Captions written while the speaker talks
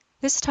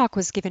This talk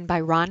was given by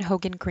Ron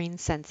Hogen Green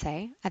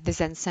Sensei at the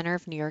Zen Center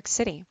of New York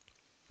City.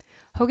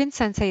 Hogen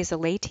Sensei is a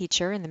lay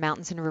teacher in the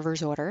Mountains and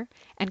Rivers Order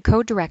and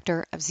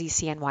co-director of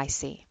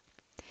ZCNYC.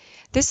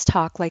 This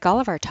talk, like all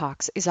of our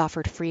talks, is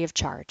offered free of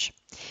charge.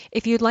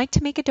 If you'd like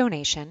to make a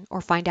donation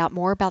or find out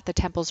more about the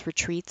temple's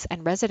retreats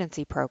and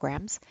residency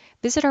programs,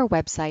 visit our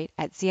website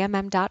at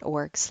zmm.org/ccnyc.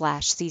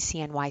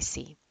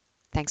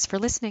 Thanks for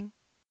listening.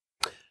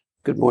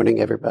 Good morning,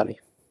 everybody.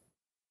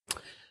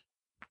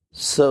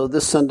 So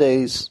this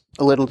Sunday's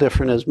a little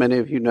different, as many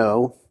of you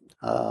know.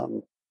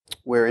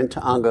 We're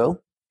into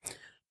Ango,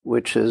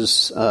 which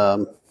is,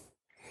 because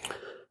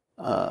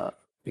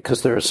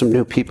there are some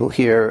new people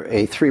here,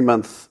 a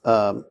 3-month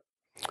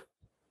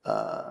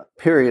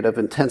period of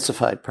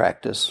intensified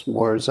practice,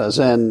 more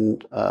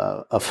Zazen,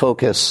 a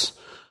focus,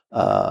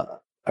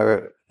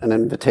 or an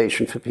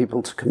invitation for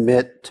people to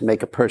commit, to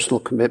make a personal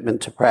commitment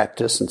to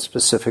practice in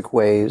specific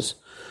ways.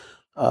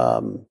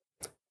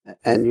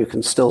 And you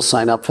can still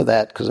sign up for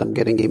that because I'm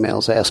getting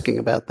emails asking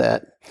about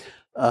that.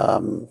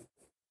 And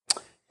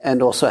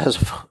also has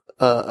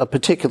a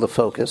particular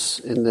focus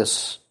in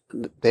this,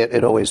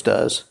 it always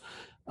does,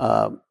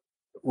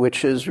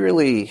 which is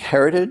really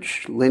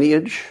heritage,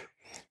 lineage,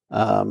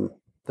 the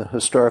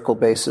historical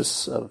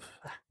basis of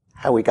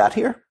how we got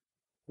here,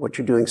 what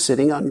you're doing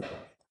sitting on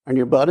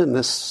your butt in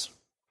this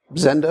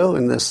zendo,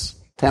 in this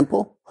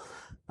temple.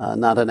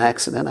 Not an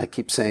accident. I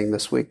keep saying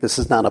this week, this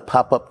is not a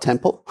pop-up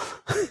temple.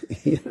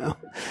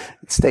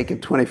 It's taken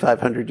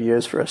 2,500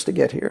 years for us to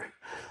get here.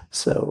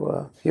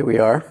 So here we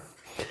are.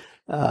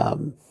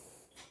 And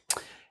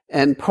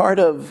part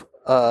of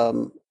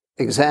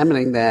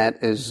examining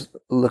that is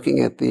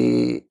looking at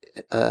the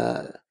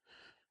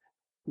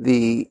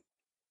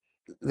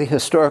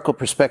historical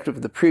perspective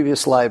of the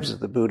previous lives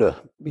of the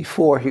Buddha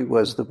before he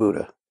was the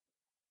Buddha,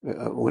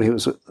 when he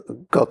was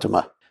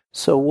Gautama.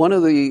 So one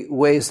of the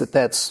ways that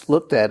that's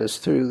looked at is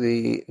through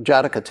the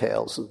Jataka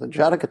tales. The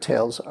Jataka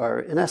tales are,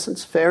 in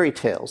essence, fairy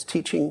tales,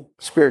 teaching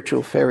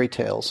spiritual fairy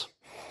tales.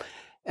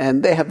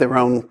 And they have their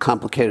own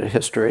complicated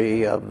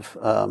history of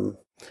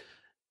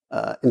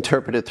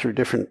interpreted through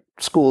different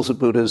schools of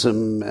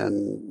Buddhism,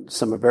 and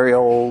some are very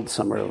old,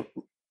 some are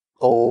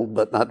old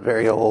but not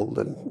very old,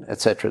 and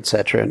et cetera, et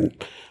cetera.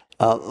 And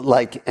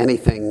like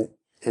anything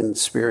in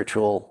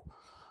spiritual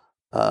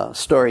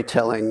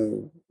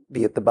storytelling,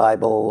 be it the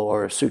Bible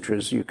or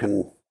sutras, you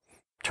can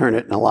turn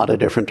it in a lot of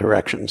different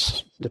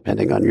directions,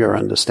 depending on your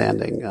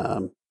understanding.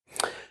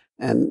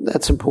 And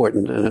that's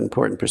important, an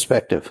important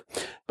perspective.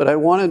 But I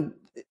wanted,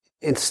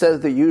 instead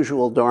of the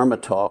usual Dharma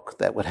talk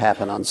that would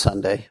happen on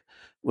Sunday,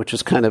 which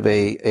is kind of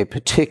a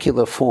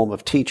particular form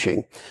of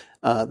teaching,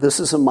 this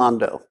is a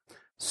Mondo.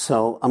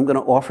 So I'm going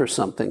to offer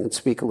something and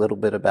speak a little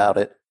bit about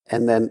it,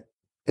 and then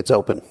it's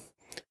open.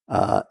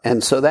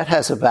 And so that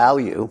has a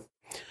value,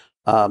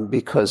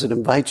 because it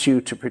invites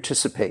you to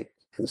participate.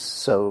 And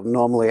so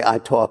normally I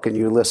talk and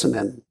you listen,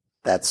 and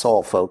that's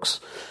all, folks.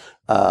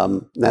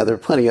 Now, there are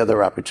plenty of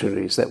other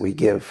opportunities that we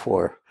give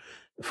for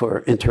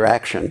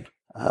interaction.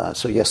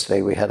 So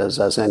yesterday we had a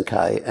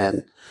Zazenkai,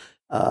 and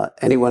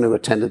anyone who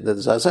attended the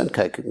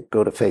Zazenkai could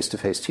go to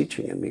face-to-face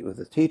teaching and meet with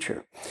the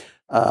teacher.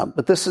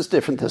 But this is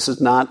different. This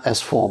is not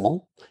as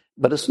formal,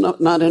 but it's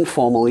not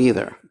informal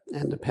either.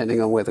 And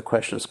depending on where the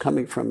question is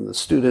coming from the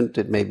student,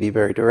 it may be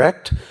very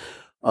direct,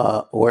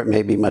 or it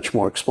may be much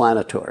more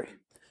explanatory.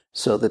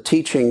 So the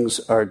teachings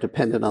are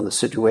dependent on the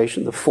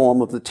situation, the form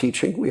of the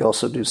teaching. We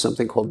also do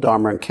something called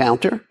Dharma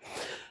Encounter,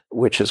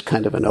 which is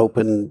kind of an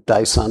open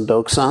Daisan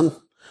Doksan.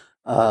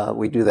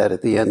 We do that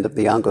at the end of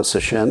the Ango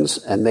sessions,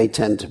 and they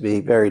tend to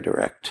be very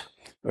direct,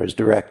 or as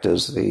direct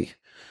as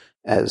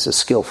as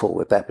skillful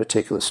with that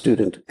particular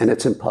student. And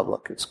it's in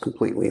public. It's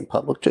completely in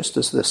public, just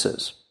as this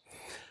is.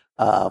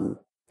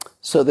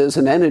 So there's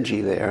an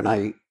energy there,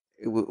 and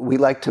we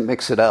like to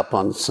mix it up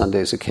on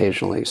Sundays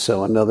occasionally.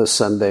 So another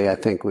Sunday, I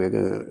think we're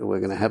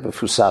gonna have a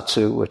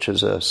fusatsu, which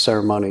is a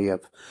ceremony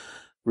of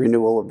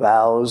renewal of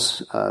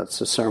vows.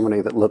 It's a ceremony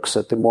that looks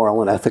at the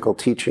moral and ethical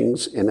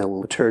teachings in a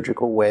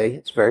liturgical way.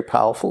 It's very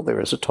powerful. There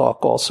is a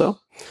talk also.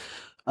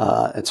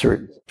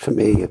 For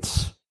me,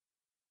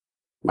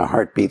 my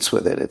heart beats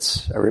with it.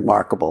 It's a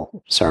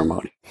remarkable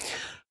ceremony.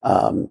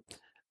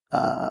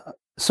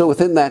 So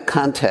within that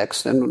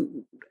context,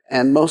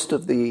 and most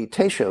of the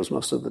teishos,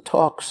 most of the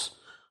talks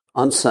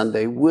on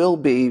Sunday will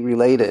be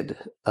related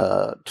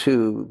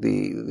to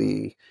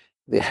the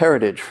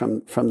heritage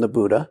from the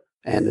Buddha,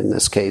 and in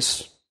this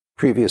case,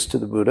 previous to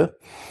the Buddha,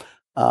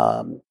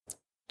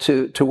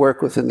 to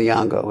work within the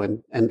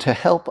Ango and to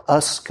help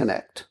us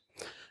connect,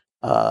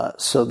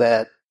 so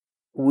that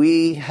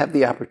we have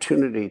the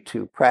opportunity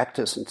to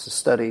practice and to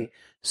study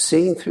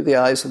seeing through the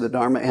eyes of the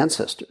Dharma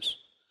ancestors,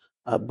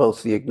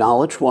 both the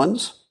acknowledged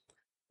ones.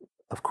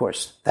 Of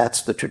course,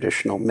 that's the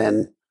traditional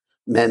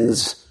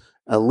men's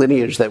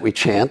lineage that we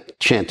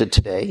chanted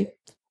today,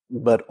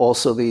 but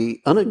also the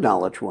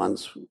unacknowledged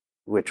ones,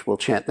 which we'll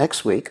chant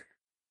next week,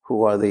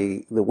 who are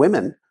the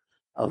women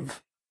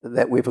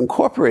that we've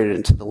incorporated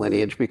into the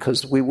lineage,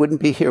 because we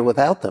wouldn't be here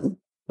without them.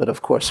 But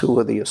of course, who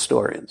are the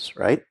historians,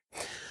 right?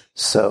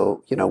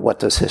 So, what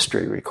does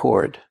history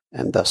record?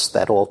 And thus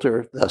that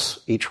altar, thus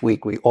each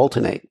week we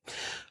alternate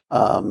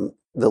the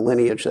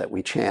lineage that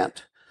we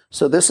chant.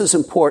 So this is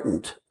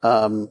important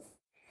to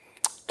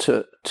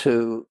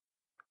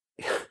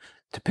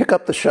pick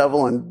up the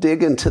shovel and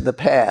dig into the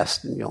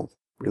past, and you'll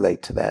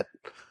relate to that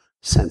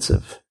sense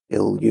of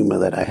ill humor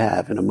that I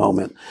have in a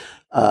moment,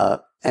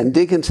 and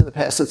dig into the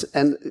past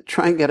and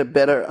try and get a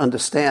better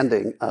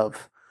understanding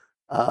of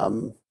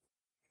how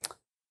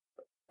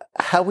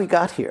we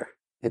got here.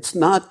 It's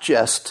not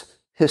just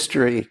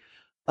history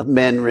of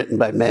men written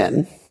by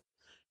men.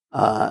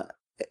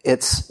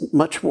 It's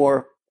much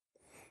more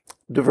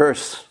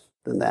diverse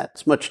than that.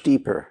 It's much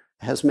deeper.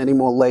 It has many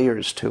more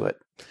layers to it.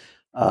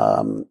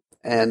 And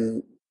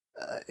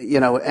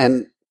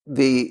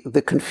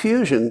the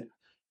confusion,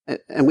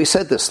 and we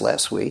said this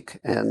last week,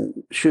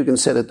 and Shugen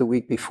said it the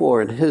week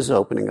before in his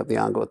opening of the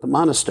Ango at the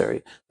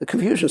monastery, the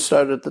confusion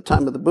started at the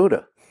time of the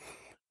Buddha,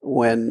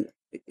 when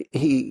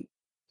the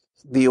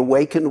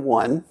awakened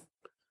one,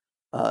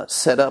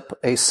 set up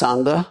a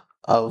sangha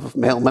of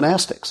male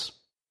monastics.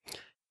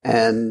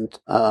 And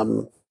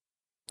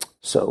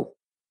so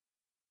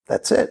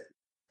that's it.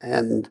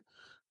 And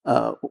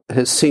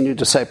his senior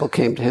disciple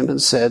came to him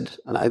and said,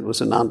 and I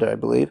was Ananda, I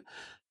believe,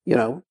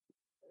 your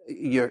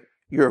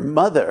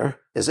mother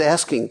is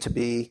asking to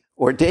be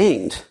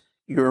ordained,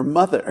 your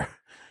mother.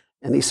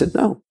 And he said,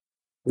 no,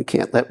 we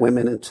can't let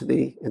women into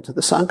the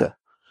sangha.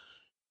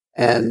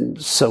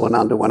 And so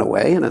Ananda went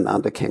away, and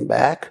Ananda came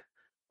back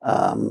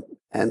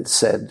and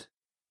said,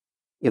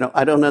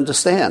 I don't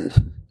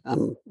understand.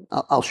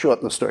 I'll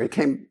shorten the story. He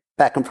came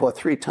back and forth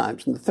 3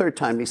 times. And the 3rd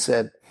time he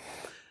said,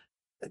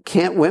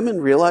 can't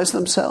women realize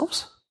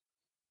themselves?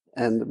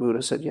 And the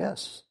Buddha said,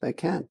 yes, they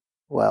can.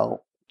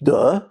 Well,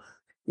 duh.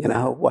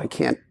 Why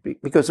can't be?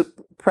 Because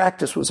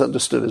practice was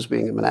understood as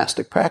being a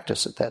monastic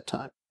practice at that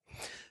time.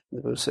 And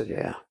the Buddha said,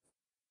 yeah,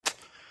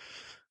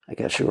 I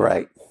guess you're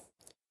right.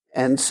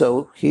 And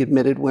so he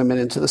admitted women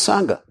into the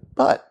Sangha.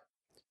 But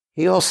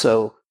he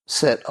also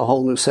set a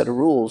whole new set of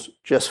rules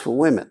just for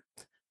women.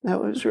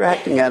 Now, he was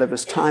acting out of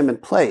his time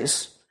and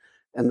place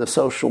and the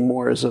social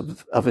mores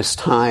of his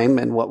time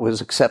and what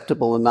was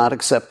acceptable and not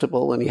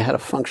acceptable. And he had a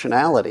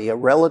functionality, a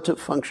relative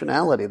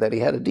functionality that he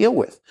had to deal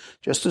with,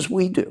 just as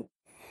we do.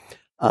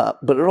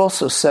 But it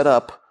also set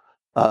up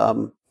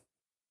a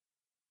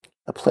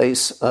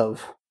place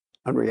of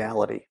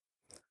unreality.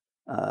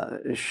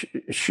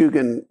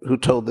 Shugen, who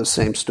told the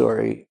same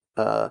story,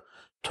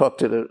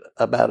 talked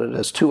about it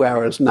as 2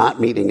 hours not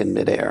meeting in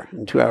midair.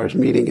 And 2 hours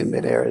meeting in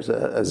midair is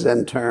a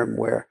Zen term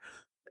where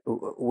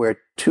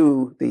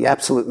the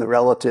absolute and the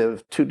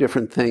relative, 2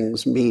 different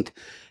things meet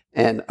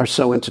and are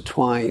so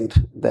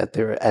intertwined that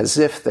they're as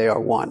if they are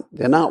one.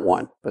 They're not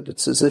one, but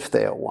it's as if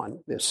they are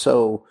one. They're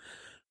so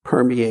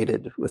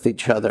permeated with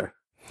each other.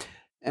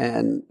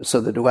 And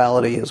so the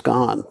duality is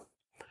gone.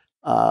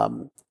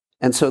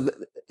 And so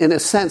in a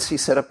sense, he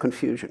set up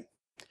confusion.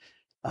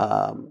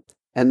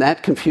 And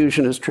that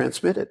confusion is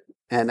transmitted.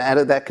 And out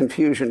of that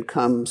confusion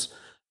comes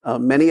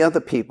many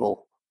other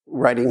people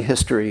writing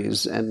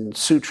histories and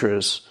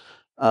sutras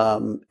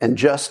and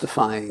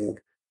justifying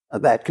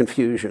that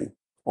confusion,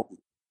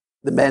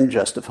 the men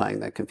justifying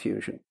that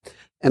confusion.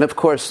 And of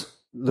course,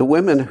 the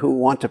women who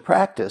want to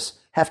practice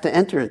have to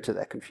enter into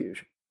that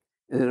confusion.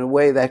 And in a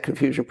way, that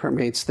confusion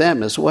permeates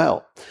them as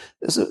well.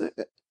 There's an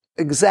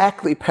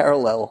exactly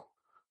parallel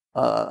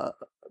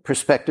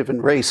perspective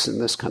in race in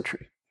this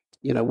country.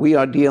 We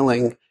are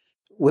dealing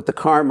with the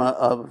karma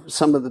of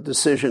some of the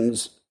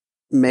decisions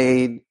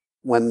made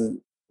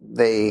when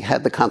they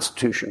had the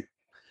Constitution.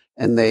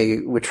 And they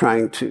were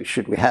trying to,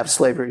 should we have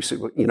slavery?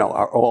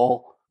 Are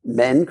all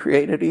men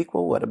created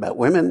equal? What about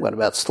women? What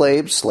about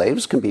slaves?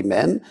 Slaves can be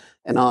men,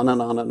 and on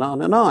and on and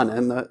on and on.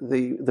 And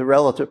the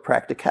relative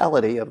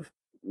practicality of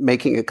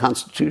making a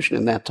constitution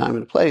in that time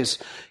and place,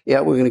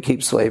 we're going to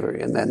keep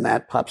slavery. And then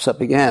that pops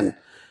up again,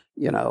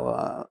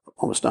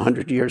 almost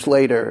 100 years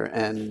later,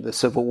 and the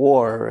Civil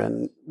War,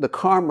 and the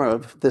karma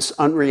of this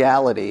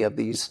unreality of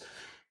these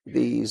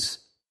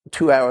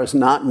 2 hours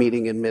not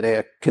meeting in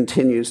midair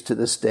continues to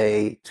this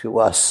day to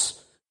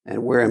us,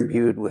 and we're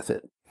imbued with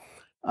it.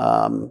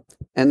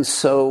 And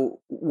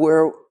so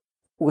we're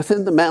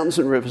within the mountains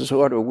and rivers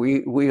order,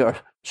 we are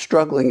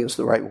struggling is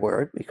the right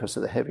word because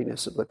of the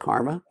heaviness of the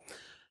karma,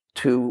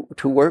 to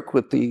work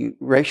with the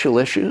racial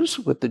issues,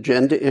 with the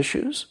gender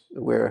issues.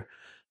 We're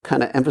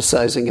kind of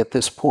emphasizing at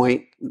this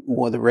point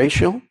more the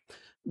racial,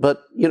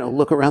 but,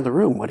 look around the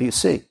room. What do you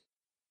see?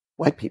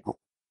 White people,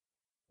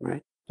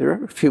 right? There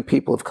are a few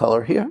people of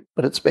color here,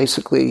 but it's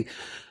basically,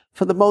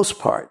 for the most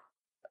part,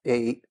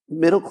 a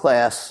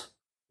middle-class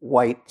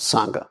white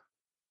Sangha.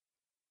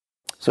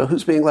 So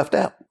who's being left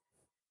out?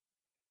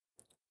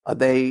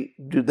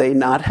 Do they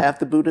not have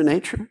the Buddha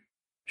nature?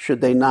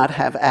 Should they not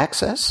have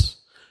access?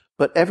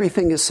 But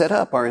everything is set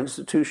up, our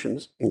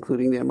institutions,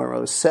 including the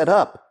MRO, is set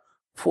up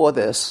for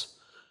this,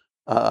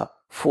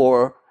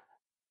 for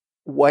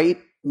white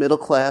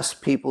middle-class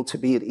people to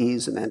be at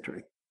ease in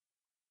entering.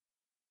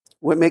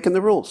 We're making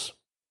the rules,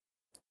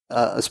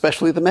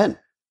 especially the men.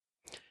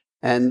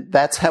 And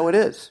that's how it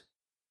is.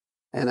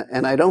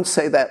 And I don't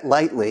say that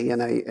lightly,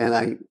 and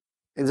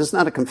this is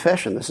not a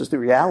confession. This is the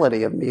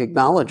reality of me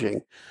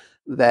acknowledging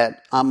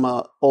that I'm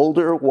an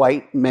older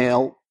white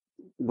male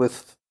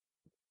with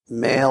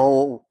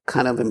male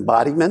kind of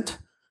embodiment.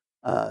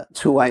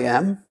 It's who I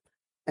am.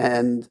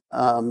 And,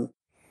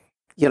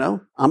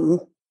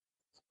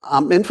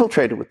 I'm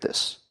infiltrated with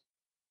this.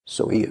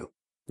 So are you,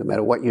 no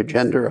matter what your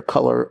gender or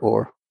color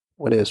or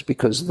what is,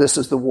 because this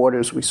is the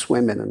waters we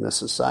swim in this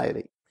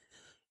society.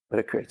 But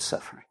it creates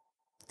suffering,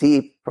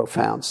 deep,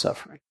 profound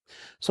suffering.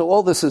 So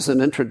all this is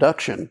an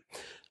introduction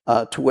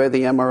to where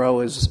the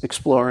MRO is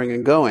exploring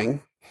and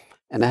going.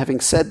 And having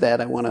said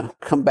that, I want to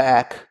come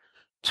back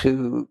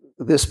to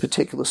this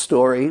particular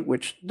story,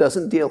 which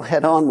doesn't deal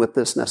head on with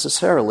this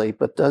necessarily,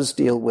 but does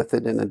deal with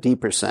it in a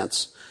deeper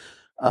sense.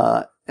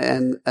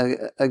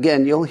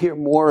 Again, you'll hear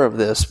more of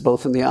this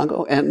both in the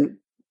Ango and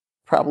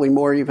probably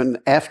more even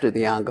after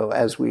the Ango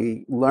as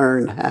we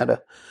learn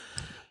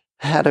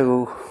how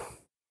to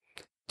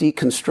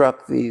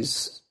deconstruct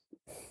these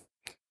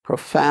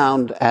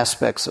profound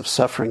aspects of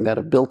suffering that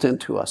are built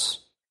into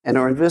us and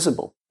are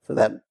invisible for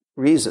that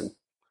reason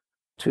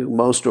to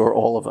most or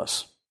all of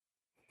us.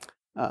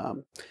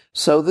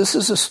 So this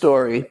is a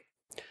story,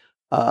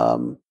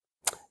 and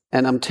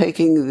I'm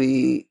taking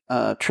the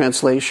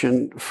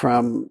translation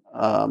from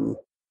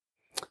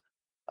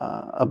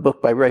a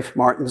book by Rafe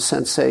Martin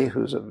Sensei,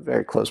 who's a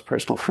very close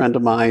personal friend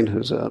of mine,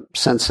 who's a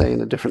sensei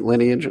in a different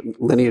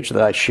lineage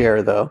that I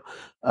share, though,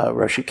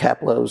 Roshi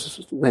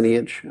Kapleau's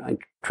lineage. I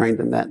trained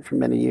in that for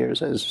many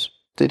years, as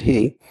did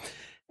he.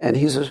 And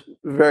he's a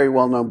very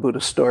well-known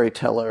Buddhist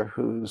storyteller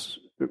who's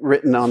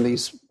written on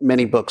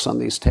many books on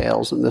these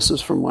tales, and this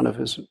is from one of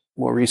his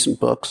more recent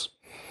books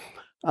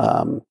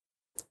that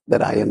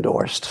I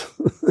endorsed.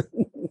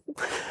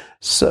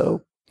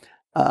 So,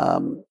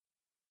 and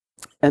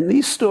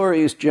these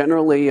stories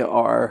generally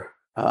are,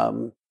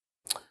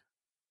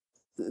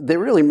 they're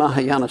really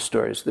Mahayana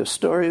stories. They're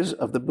stories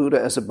of the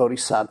Buddha as a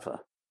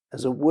bodhisattva,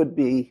 as a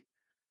would-be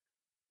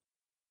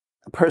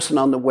a person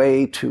on the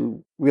way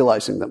to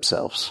realizing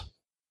themselves,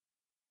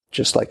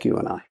 just like you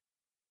and I.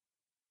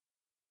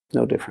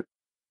 No different.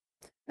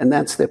 And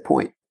that's their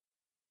point.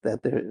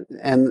 That the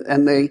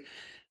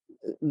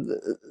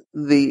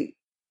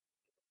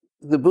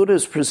Buddha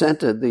is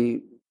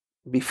presented,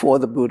 before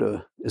the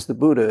Buddha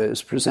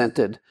is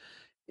presented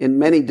in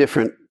many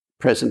different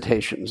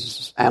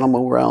presentations,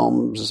 animal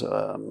realms,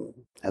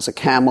 as a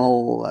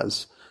camel,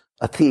 as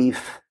a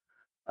thief,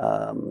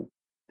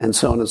 and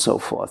so on and so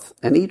forth.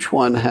 And each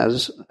one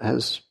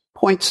has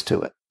points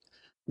to it.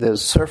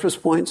 There's surface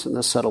points and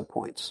there's subtle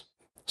points.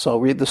 So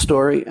I'll read the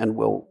story and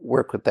we'll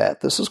work with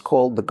that. This is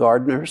called The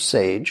Gardener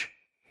Sage.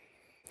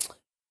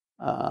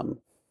 I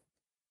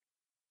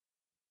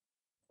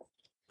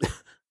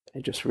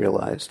just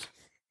realized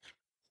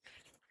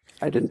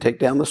I didn't take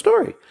down the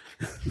story.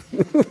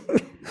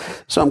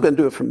 So I'm going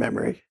to do it from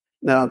memory.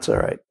 No, it's all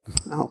right.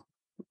 Oh,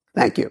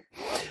 thank you.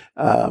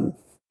 I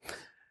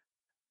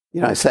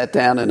sat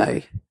down and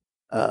I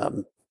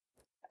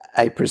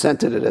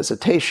presented it as a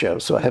teisho,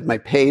 so I have my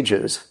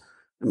pages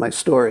and my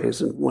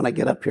stories, and when I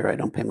get up here, I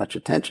don't pay much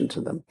attention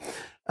to them.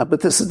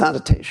 But this is not a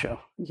teisho,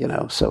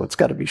 so it's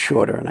got to be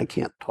shorter, and I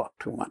can't talk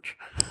too much.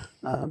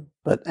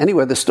 But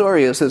anyway, the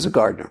story is there's a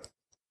gardener,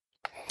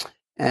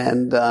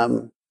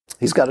 and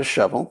he's got a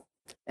shovel,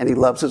 and he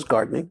loves his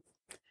gardening,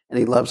 and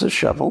he loves his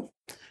shovel,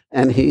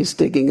 and he's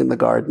digging in the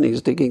garden,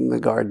 he's digging the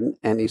garden,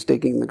 and he's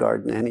digging the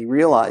garden, and he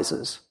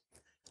realizes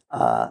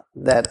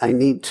that I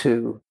need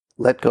to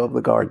let go of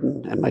the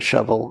garden and my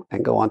shovel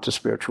and go on to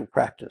spiritual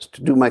practice,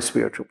 to do my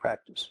spiritual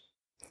practice.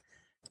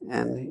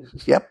 And he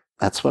says, yep,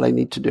 that's what I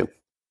need to do.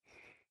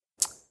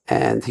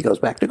 And he goes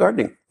back to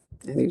gardening.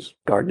 And he's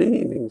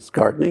gardening, and he's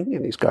gardening,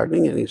 and he's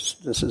gardening, and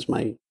this is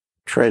my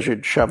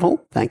treasured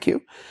shovel. Thank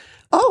you.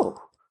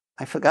 Oh,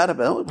 I forgot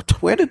about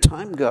it. Where did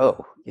time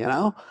go?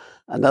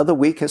 Another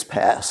week has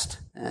passed,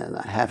 and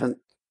I haven't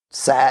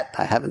sat.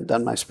 I haven't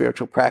done my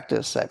spiritual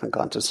practice. I haven't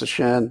gone to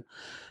sesshin.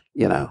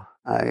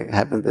 I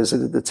haven't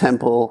visited the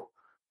temple.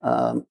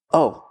 The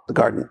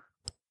garden.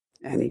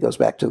 And he goes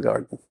back to the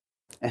garden.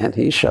 And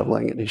he's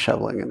shoveling, and he's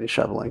shoveling, and he's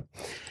shoveling.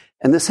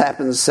 And this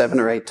happens 7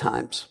 or 8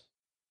 times.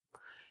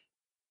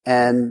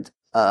 And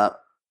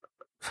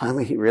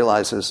finally he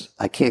realizes,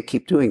 I can't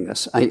keep doing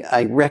this.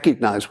 I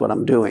recognize what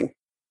I'm doing.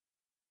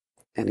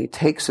 And he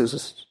takes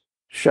his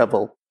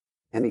shovel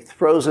and he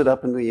throws it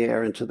up in the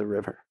air into the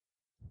river.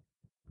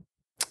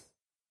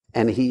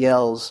 And he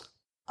yells,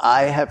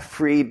 I have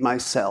freed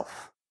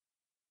myself.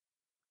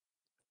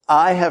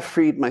 I have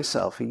freed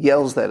myself. He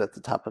yells that at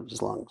the top of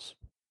his lungs.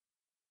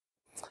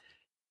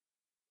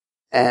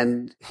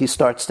 And he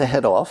starts to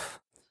head off.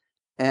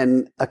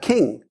 And a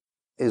king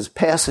is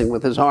passing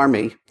with his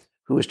army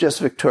who is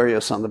just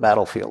victorious on the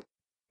battlefield,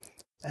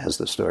 as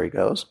the story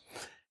goes.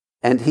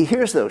 And he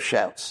hears those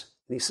shouts.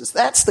 And he says,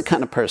 that's the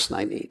kind of person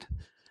I need.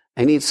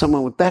 I need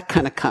someone with that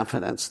kind of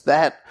confidence,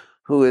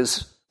 who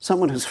is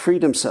someone who's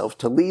freed himself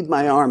to lead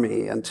my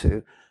army and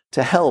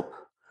to help.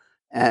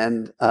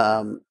 And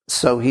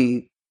so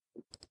he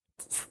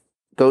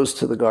goes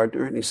to the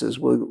gardener and he says,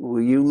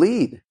 will you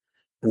lead?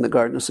 And the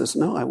gardener says,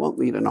 no, I won't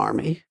lead an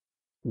army,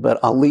 but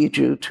I'll lead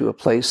you to a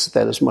place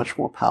that is much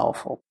more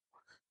powerful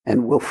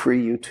and will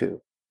free you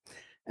too.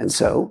 And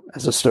so,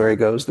 as the story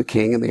goes, the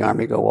king and the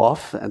army go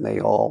off and they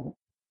all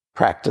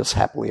practice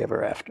happily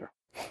ever after.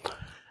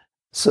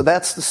 So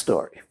that's the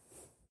story.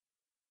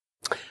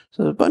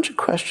 So there's a bunch of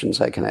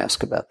questions I can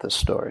ask about this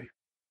story.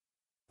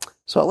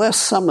 So I'll ask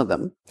some of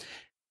them,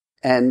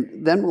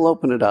 and then we'll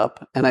open it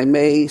up, and I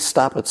may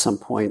stop at some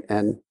point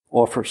and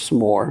offer some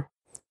more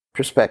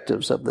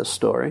perspectives of this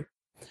story.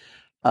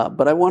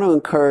 But I want to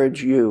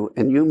encourage you,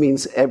 and you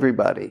means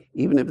everybody,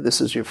 even if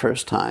this is your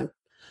first time,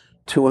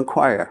 to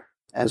inquire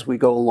as we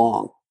go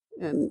along.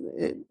 And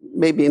it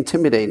may be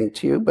intimidating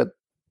to you, but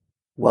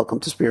welcome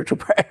to spiritual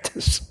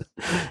practice.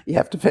 You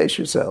have to face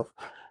yourself.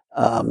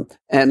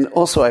 And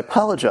also, I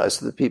apologize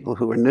to the people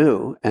who are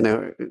new and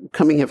are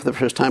coming here for the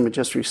first time and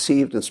just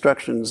received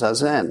instruction in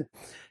Zazen.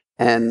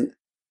 And,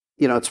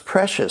 it's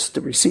precious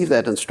to receive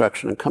that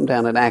instruction and come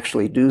down and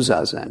actually do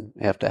Zazen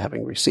after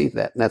having received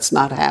that. And that's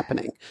not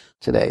happening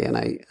today. And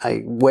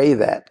I weigh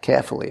that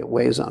carefully. It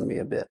weighs on me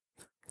a bit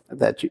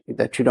that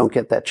you don't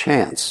get that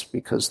chance,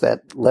 because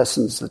that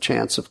lessens the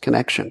chance of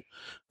connection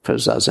for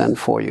Zazen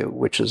for you,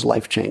 which is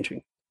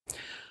life-changing,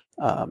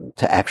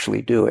 to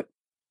actually do it.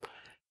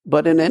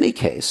 But in any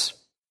case,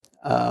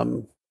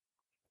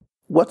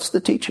 what's the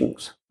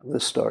teachings of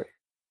this story?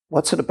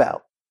 What's it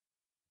about?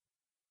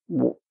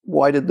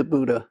 Why did the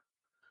Buddha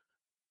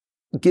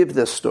give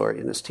this story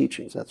in his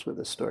teachings? That's where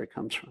this story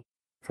comes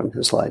from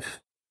his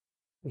life.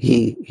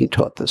 He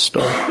taught this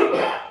story.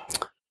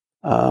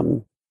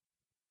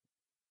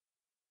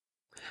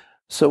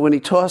 So when he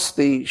tossed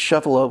the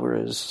shovel over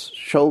his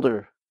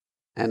shoulder,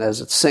 and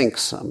as it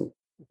sinks, I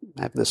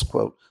have this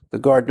quote, the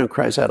gardener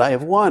cries out, "I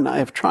have won, I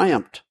have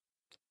triumphed."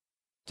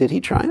 Did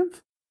he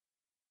triumph?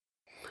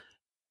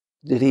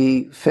 Did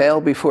he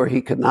fail before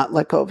he could not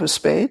let go of his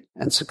spade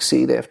and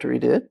succeed after he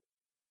did?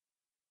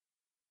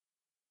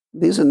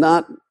 These are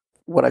not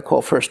what I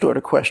call first-order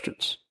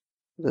questions.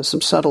 There's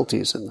some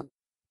subtleties in them.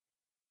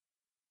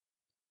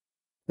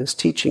 There's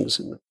teachings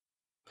in them.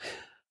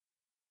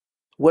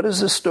 What does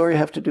this story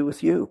have to do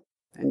with you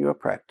and your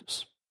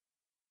practice?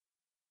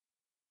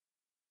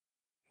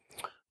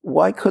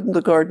 Why couldn't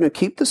the gardener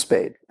keep the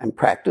spade and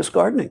practice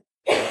gardening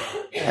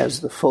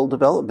as the full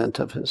development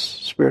of his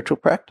spiritual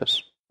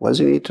practice? Why does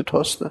he need to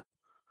toss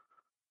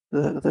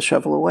the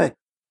shovel away?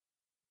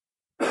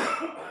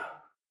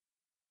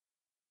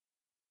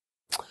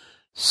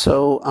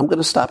 So I'm going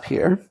to stop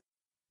here.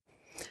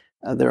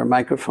 There are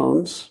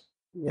microphones,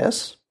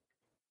 yes?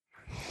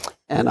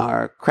 And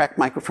our crack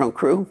microphone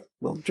crew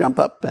will jump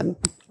up and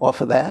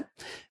offer that.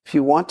 If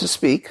you want to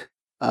speak,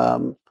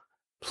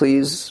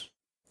 please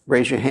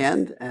raise your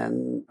hand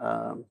and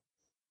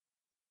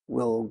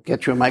we'll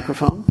get you a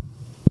microphone.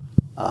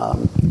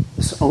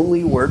 This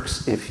only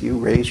works if you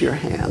raise your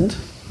hand.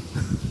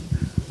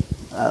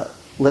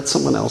 Let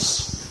someone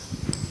else,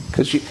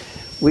 because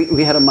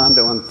we had a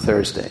Mondo on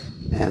Thursday,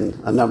 and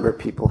a number of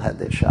people had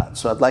their shot.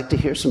 So I'd like to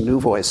hear some new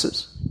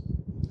voices.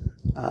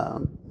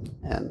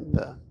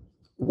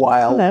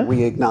 While Hello.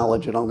 we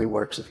acknowledge it only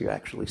works if you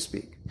actually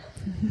speak.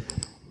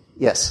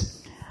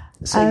 Yes.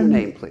 Say your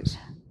name, please.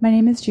 My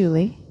name is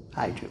Julie.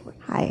 Hi, Julie.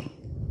 Hi.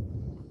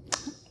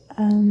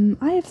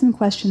 I have some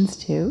questions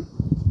too.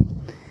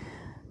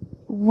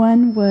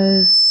 One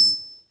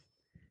was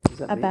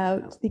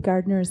about the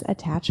gardener's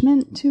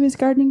attachment to his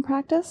gardening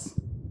practice.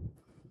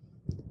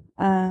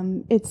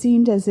 It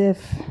seemed as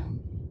if,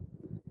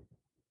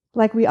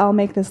 like, we all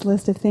make this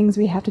list of things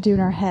we have to do in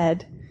our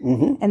head,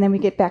 and then we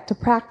get back to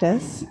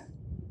practice.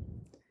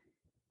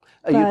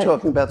 Are you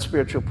talking about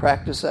spiritual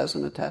practice as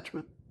an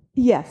attachment?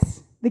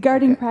 Yes. The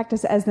gardening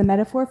practice as the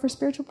metaphor for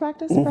spiritual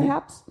practice,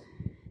 perhaps.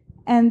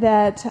 And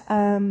that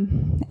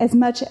as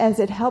much as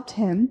it helped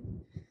him,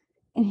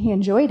 and he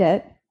enjoyed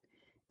it,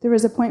 there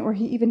was a point where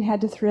he even had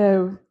to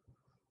throw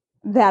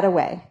that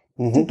away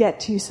to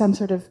get to some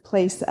sort of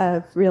place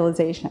of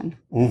realization.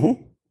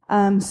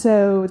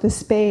 So the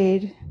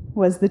spade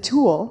was the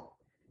tool.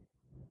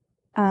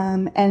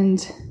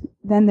 And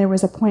then there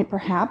was a point,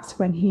 perhaps,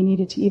 when he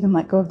needed to even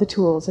let go of the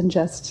tools and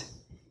just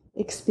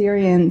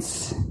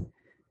experience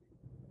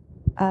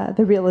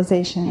the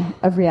realization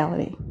of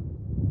reality.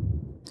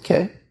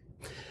 Okay.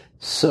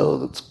 So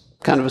that's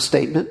kind of a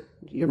statement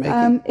you're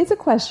making? It's a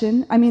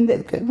question. I mean,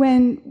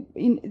 when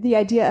the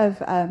idea of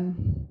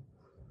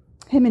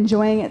him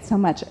enjoying it so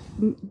much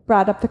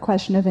brought up the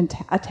question of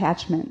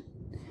attachment,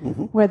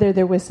 whether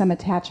there was some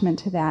attachment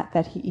to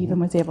that he even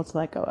was able to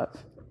let go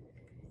of.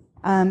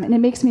 And it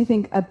makes me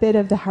think a bit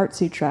of the Heart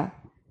Sutra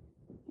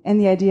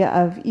and the idea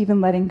of even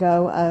letting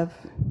go of,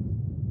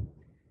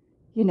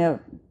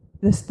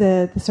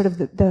 the sort of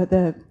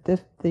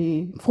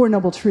the Four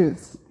Noble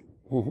Truths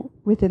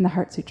within the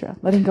Heart Sutra.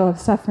 Letting go of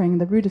suffering,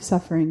 the root of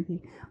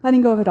suffering,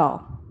 letting go of it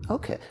all.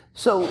 Okay.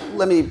 So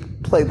let me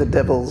play the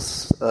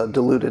devil's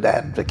deluded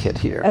advocate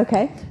here.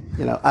 Okay.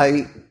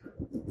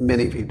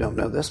 Many of you don't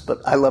know this, but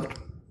I loved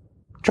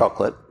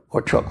chocolate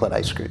or chocolate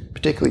ice cream,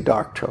 particularly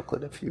dark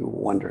chocolate, if you're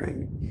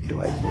wondering,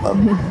 do I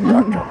love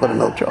dark chocolate or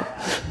milk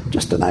chocolate?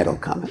 Just an idle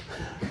comment.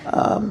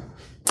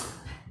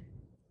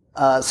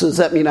 So does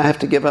that mean I have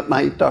to give up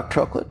my dark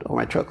chocolate or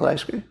my chocolate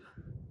ice cream?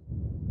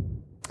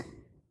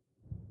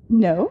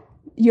 No,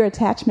 your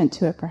attachment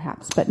to it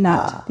perhaps, but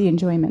not the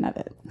enjoyment of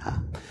it.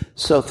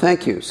 So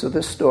thank you. So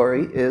this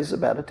story is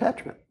about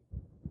attachment.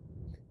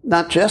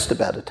 Not just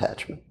about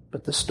attachment,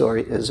 but the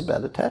story is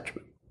about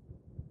attachment.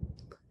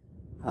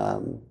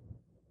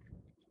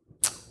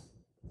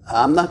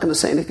 I'm not going to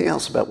say anything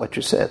else about what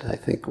you said. I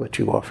think what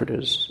you offered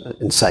is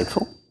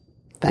insightful.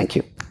 Thank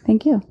you.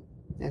 Thank you.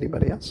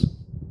 Anybody else?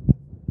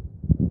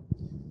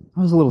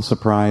 I was a little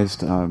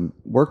surprised.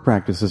 Work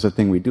practice is a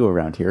thing we do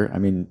around here. I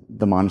mean,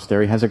 the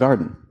monastery has a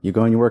garden. You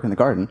go and you work in the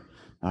garden.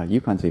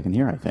 Yukon's even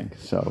here, I think.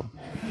 So,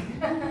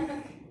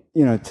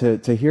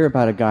 to hear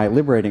about a guy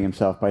liberating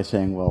himself by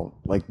saying, well,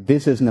 like,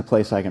 this isn't a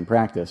place I can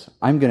practice.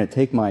 I'm going to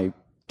take my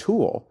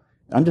tool.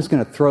 I'm just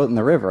going to throw it in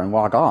the river and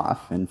walk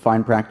off and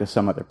find practice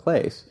some other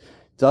place.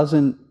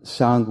 Doesn't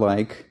sound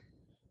like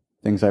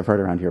things I've heard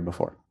around here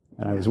before.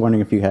 And I was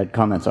wondering if you had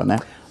comments on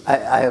that.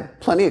 I have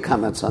plenty of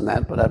comments on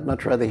that, but I'd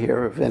much rather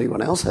hear if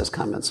anyone else has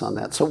comments on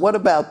that. So what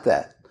about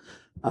that?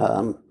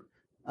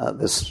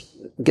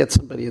 Get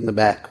somebody in the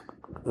back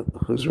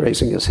who's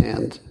raising his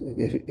hand.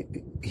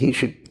 He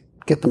should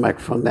get the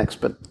microphone next,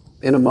 but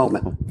in a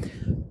moment.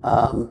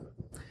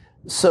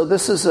 So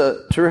this is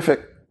a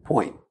terrific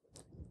point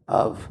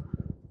of,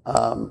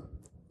 on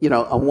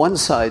one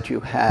side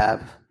you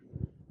have,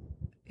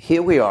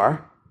 here we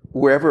are,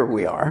 wherever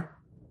we are,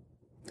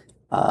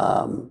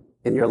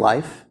 in your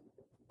life.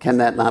 Can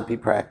that not be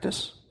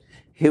practice?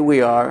 Here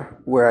we are,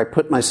 where I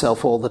put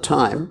myself all the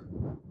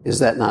time. Is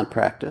that not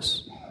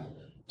practice?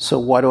 So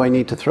why do I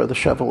need to throw the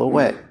shovel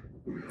away?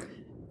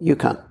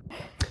 Yukon.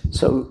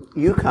 So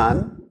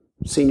Yukon,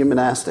 senior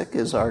monastic,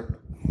 is our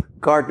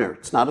gardener.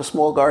 It's not a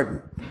small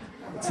garden.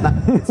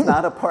 It's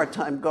not a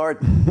part-time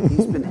garden.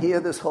 He's been here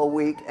this whole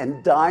week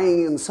and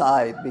dying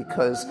inside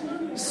because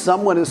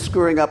someone is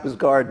screwing up his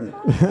garden.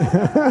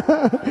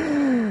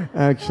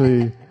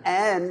 Actually.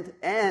 And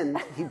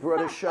he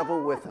brought a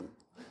shovel with him.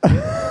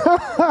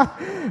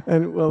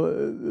 And well,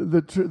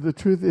 the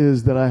truth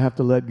is that I have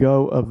to let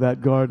go of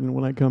that garden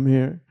when I come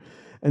here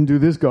and do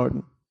this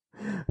garden.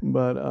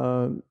 But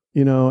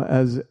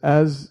as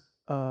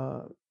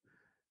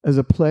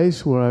a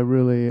place where I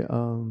really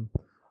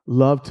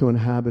love to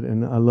inhabit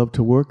and I love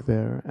to work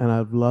there, and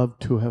I've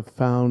loved to have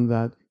found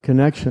that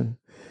connection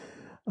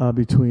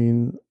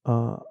between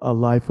a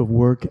life of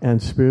work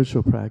and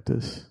spiritual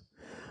practice.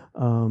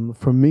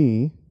 For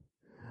me,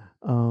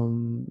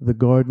 the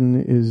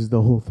garden is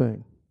the whole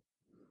thing.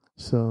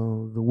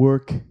 So the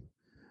work,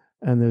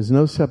 and there's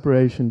no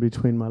separation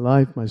between my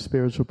life, my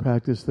spiritual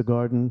practice, the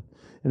garden,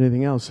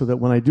 anything else. So that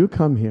when I do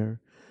come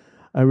here,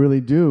 I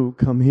really do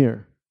come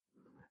here,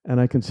 and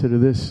I consider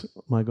this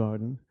my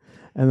garden.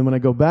 And then when I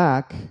go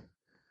back,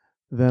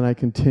 then I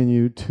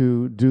continue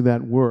to do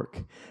that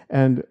work.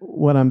 And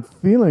what I'm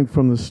feeling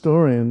from the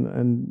story,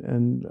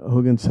 and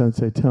Hogen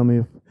Sensei, tell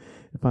me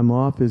if I'm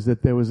off, is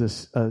that there was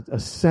a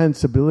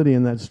sensibility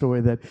in that story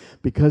that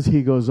because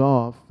he goes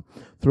off,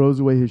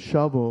 throws away his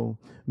shovel,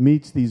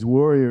 meets these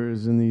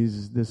warriors and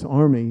this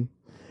army,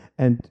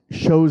 and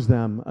shows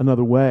them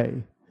another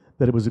way,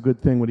 that it was a good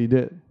thing what he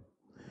did.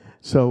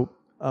 So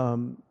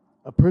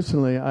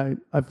personally,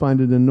 I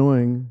find it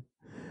annoying.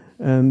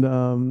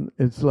 And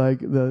it's like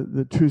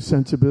the true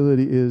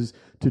sensibility is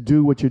to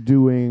do what you're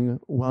doing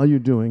while you're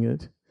doing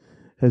it.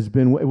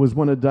 It was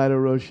one of Daido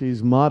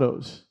Roshi's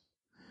mottos.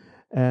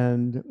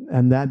 And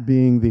that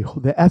being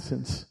the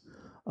essence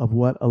of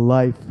what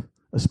a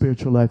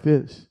spiritual life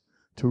is,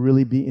 to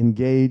really be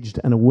engaged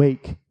and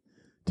awake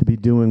to be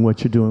doing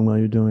what you're doing while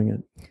you're doing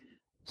it.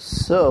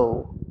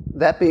 So,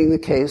 that being the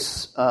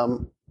case,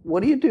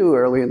 what do you do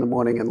early in the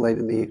morning and late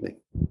in the evening?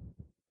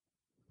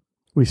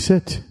 We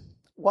sit.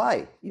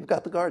 Why? You've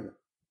got the garden.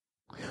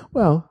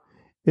 Well,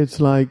 it's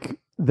like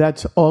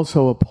that's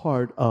also a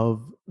part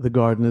of the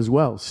garden as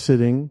well,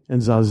 sitting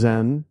and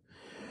zazen.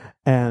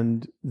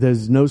 And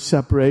there's no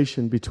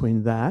separation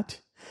between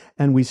that.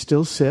 And we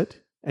still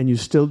sit, and you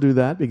still do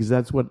that because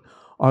that's what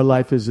our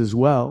life is as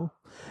well.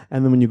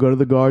 And then when you go to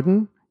the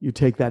garden, you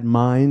take that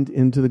mind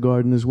into the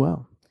garden as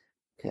well.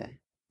 Okay.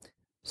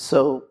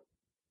 So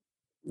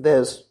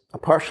there's a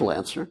partial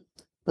answer,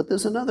 but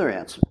there's another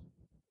answer.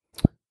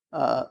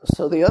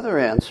 So the other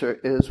answer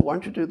is, why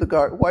don't you do the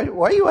garden? Why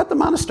are you at the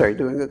monastery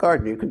doing a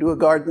garden? You can do a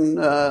garden,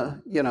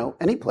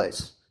 any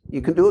place.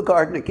 You can do a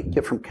garden.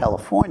 You're from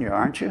California,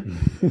 aren't you?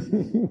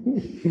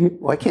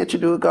 Why can't you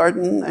do a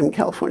garden? I mean,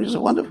 California is a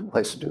wonderful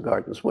place to do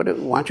gardens. Why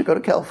don't you go to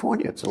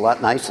California? It's a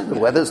lot nicer. The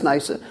weather's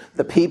nicer.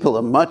 The people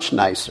are much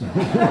nicer.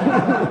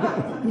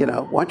 Why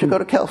don't you go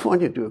to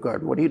California and do a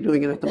garden? What are you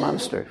doing it at the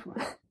monastery for?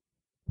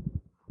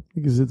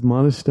 Because it's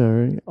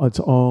monastery, it's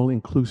all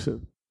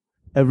inclusive.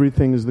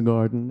 Everything is the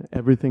garden.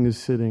 Everything is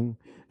sitting.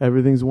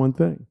 Everything's one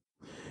thing.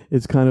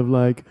 It's kind of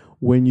like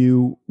when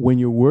you're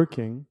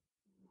working,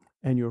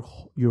 and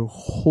you're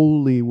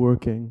wholly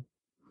working,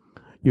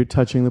 you're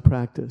touching the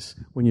practice.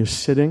 When you're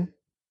sitting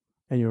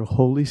and you're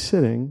wholly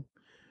sitting,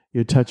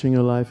 you're touching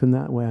your life in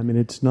that way. I mean,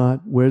 it's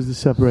not, where's the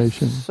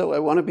separation? So I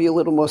want to be a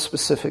little more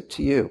specific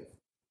to you.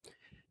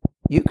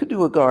 You could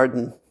do a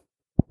garden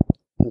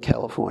in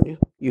California.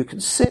 You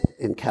could sit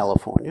in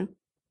California.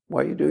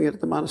 Why are you doing it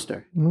at the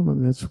monastery? Well, I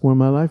mean, that's where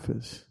my life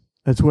is.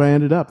 That's where I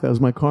ended up. That was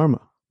my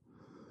karma.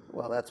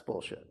 Well, that's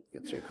bullshit.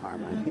 It's your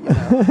karma. You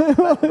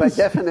know? By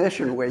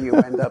definition, where you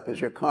end up is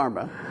your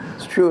karma.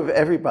 It's true of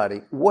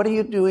everybody. What are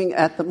you doing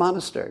at the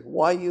monastery?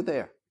 Why are you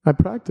there? I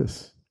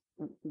practice.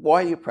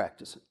 Why are you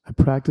practicing? I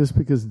practice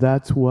because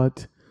that's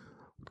what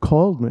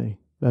called me.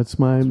 That's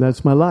my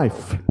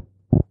life.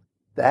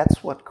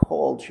 That's what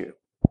called you.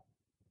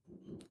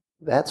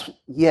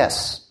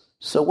 Yes.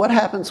 So what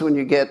happens when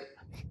you get,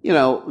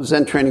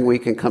 Zen Training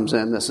Weekend comes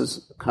in.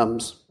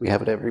 We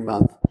have it every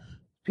month.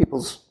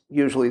 People's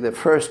usually their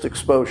first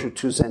exposure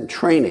to Zen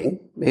training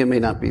may or may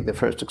not be their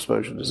first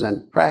exposure to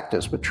Zen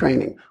practice, but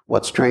training.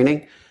 What's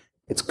training?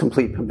 It's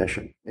complete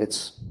permission.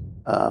 It's,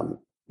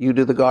 you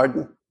do the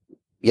garden?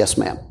 Yes,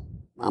 ma'am.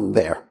 I'm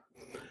there.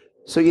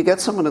 So you get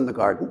someone in the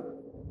garden,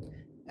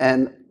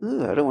 and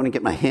I don't want to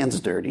get my hands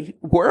dirty.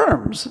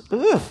 Worms.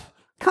 Ugh.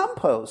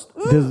 Compost.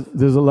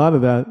 There's a lot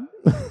of that.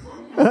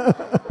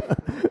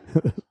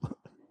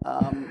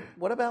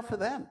 What about for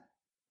them?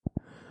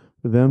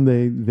 For them,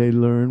 they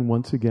learn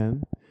once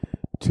again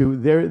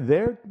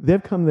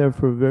they've come there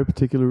for a very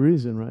particular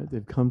reason, right?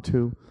 They've come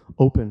to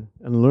open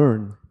and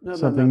learn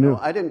something new.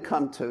 I didn't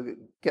come to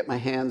get my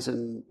hands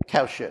in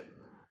cow shit.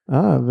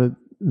 But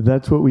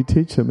that's what we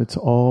teach them. It's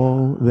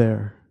all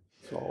there.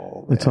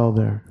 It's all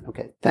there.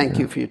 Okay. Thank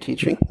you for your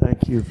teaching.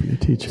 Thank you for your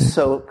teaching.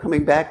 So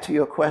coming back to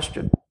your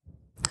question,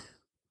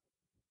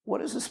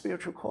 what is a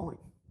spiritual calling?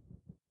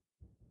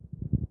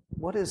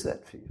 What is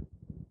that for you?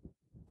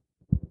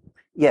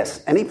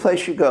 Yes, any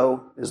place you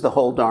go is the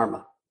whole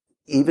Dharma.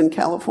 Even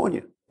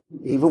California,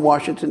 even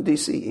Washington,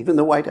 D.C., even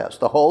the White House.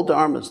 The whole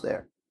Dharma's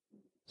there.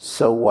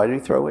 So why do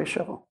you throw away a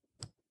shovel?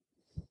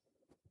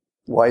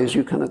 Why is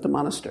Yukon at the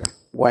monastery?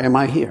 Why am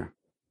I here?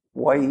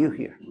 Why are you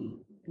here?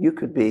 You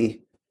could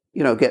be,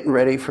 getting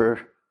ready for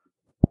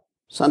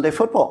Sunday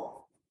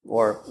football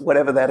or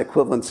whatever that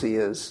equivalency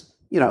is,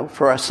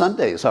 for our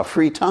Sundays, our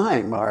free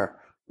time, our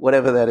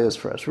whatever that is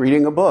for us,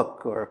 reading a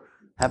book or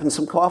having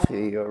some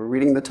coffee or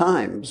reading the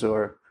Times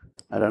or,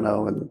 I don't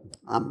know, and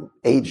I'm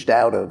aged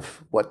out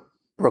of what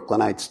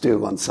Brooklynites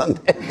do on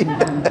Sunday.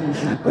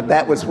 But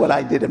that was what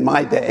I did in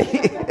my day.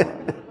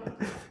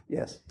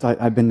 Yes. So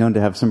I've been known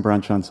to have some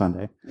brunch on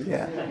Sunday.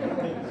 Yeah.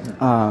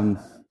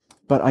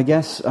 But I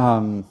guess,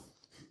 to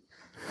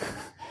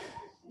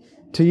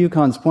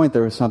Yukon's point,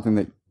 there was something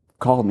that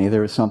called me.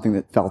 There was something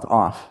that felt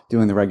off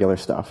doing the regular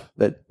stuff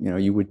that,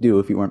 you would do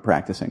if you weren't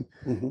practicing.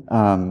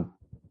 Mm-hmm.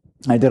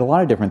 I did a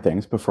lot of different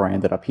things before I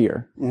ended up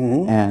here.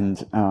 Mm-hmm.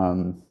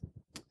 And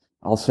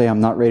I'll say I'm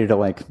not ready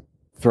to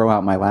throw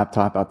out my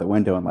laptop out the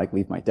window and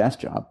leave my desk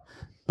job.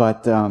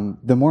 But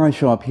the more I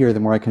show up here, the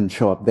more I can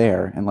show up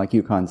there. And like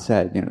Yukon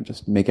said,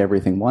 just make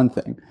everything one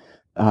thing.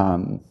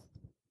 And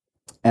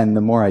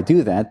the more I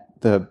do that,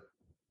 the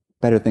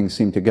better things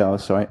seem to go.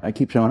 So I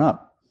keep showing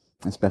up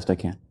as best I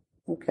can.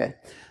 Okay.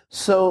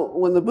 So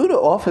when the Buddha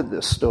offered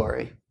this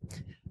story,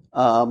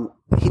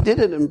 he did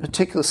it in a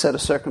particular set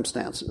of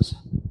circumstances,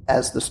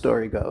 as the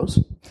story goes.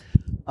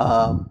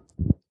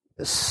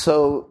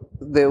 So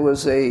there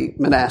was a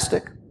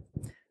monastic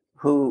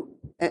who,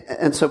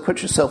 and so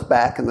put yourself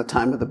back in the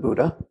time of the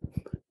Buddha,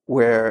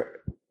 where,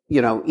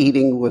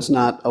 eating was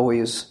not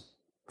always,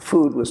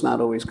 food was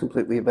not always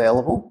completely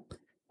available,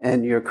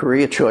 and your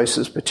career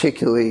choices,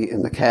 particularly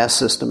in the caste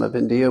system of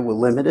India, were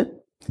limited.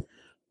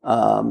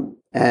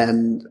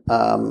 And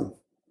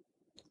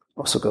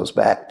also goes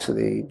back to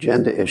the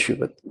gender issue,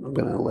 but I'm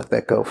going to let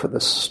that go for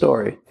this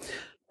story,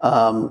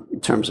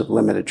 in terms of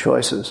limited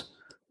choices.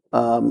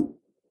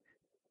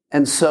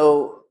 And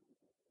so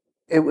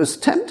it was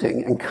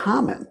tempting and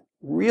common,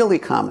 really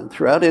common,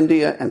 throughout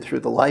India and through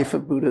the life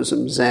of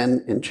Buddhism,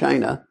 Zen in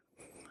China,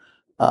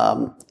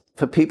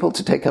 for people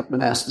to take up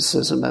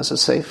monasticism as a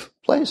safe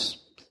place.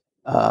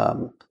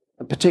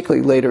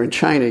 Particularly later in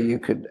China, you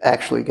could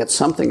actually get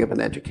something of an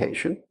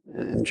education,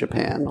 in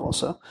Japan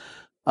also.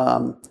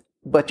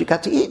 But you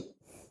got to eat.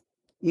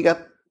 You got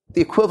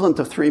the equivalent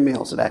of 3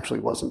 meals. It actually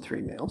wasn't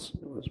 3 meals.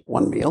 It was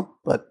 1 meal,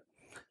 but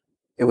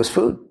it was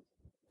food.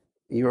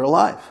 You were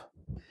alive.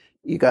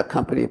 You got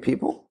company of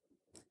people.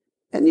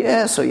 And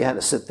so you had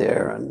to sit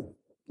there and,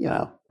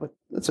 but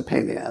it's a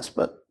pain in the ass,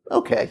 but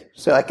okay.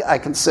 So I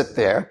can sit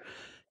there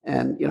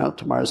and,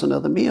 tomorrow's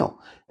another meal.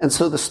 And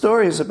so the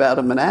story is about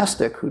a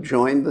monastic who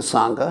joined the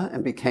Sangha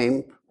and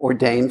became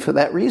ordained for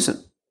that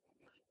reason.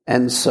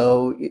 And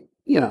so,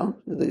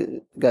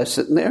 the guy's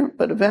sitting there,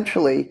 but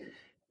eventually,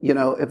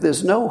 if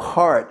there's no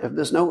heart, if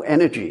there's no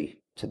energy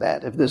to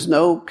that, if there's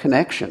no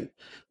connection,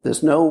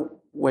 there's no,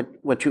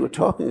 what you were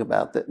talking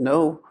about, that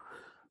no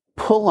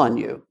pull on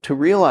you to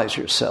realize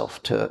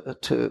yourself,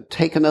 to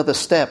take another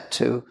step,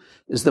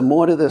 is there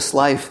more to this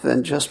life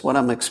than just what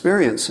I'm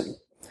experiencing?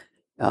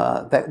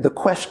 If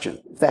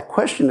that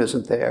question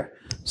isn't there,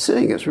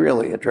 sitting is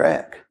really a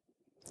drag.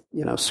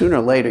 Sooner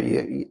or later,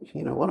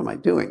 what am I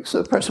doing?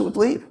 So the person would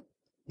leave.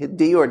 He'd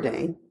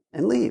deordain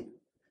and leave.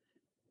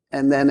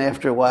 And then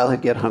after a while,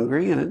 he'd get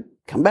hungry and he'd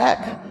come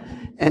back.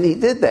 And he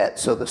did that,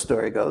 so the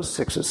story goes,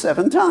 6 or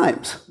 7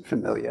 times.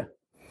 Familiar.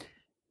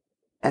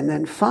 And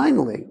then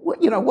finally,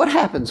 what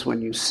happens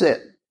when you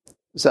sit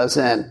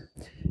Zazen?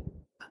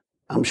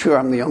 I'm sure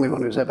I'm the only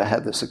one who's ever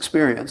had this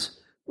experience,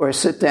 where I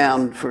sit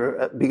down for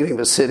a beginning of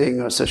a sitting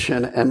or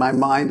session, and my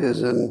mind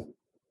is in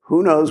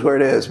who knows where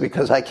it is,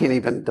 because I can't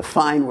even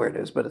define where it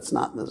is, but it's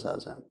not in the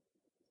Zazen,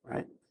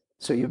 right?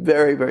 So you're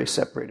very, very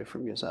separated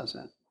from your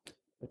Zazen.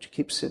 But you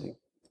keep sitting,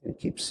 and you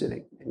keep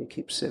sitting, and you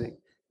keep sitting,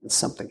 and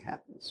something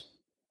happens.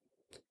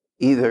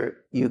 Either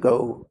you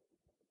go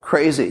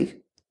crazy,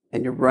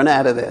 and you run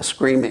out of there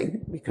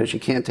screaming because you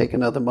can't take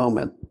another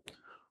moment,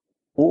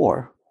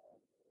 or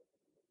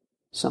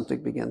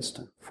something begins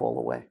to fall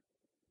away.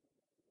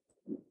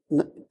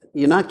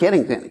 You're not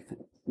getting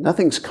anything.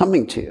 Nothing's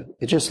coming to you.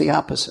 It's just the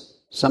opposite.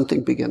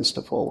 Something begins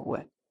to fall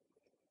away.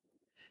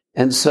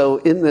 And so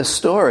in this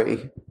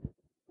story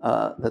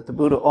that the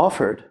Buddha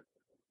offered,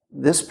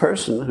 this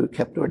person who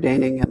kept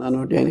ordaining and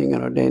unordaining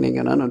and ordaining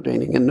and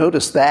unordaining, and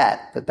noticed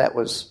that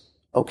was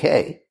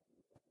okay.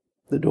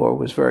 The door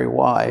was very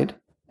wide,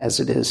 as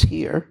it is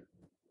here,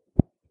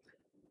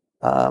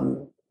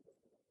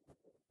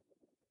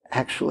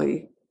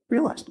 actually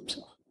realized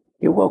himself.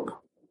 He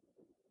awoke.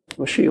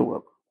 Well, she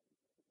awoke.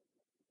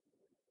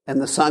 And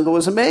the Sangha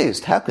was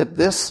amazed. How could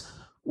this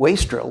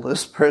wastrel,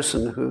 this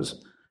person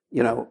who's,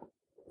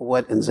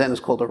 what in Zen is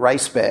called a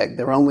rice bag,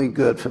 they're only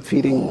good for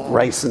feeding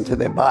rice into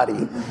their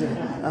body,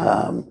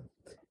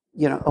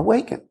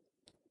 awaken?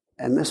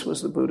 And this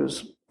was the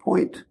Buddha's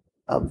point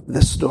of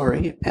this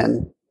story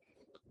and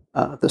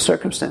the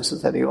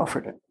circumstances that he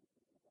offered it.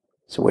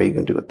 So what are you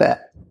going to do with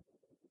that?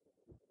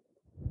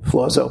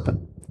 Floor's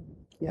open.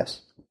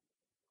 Yes.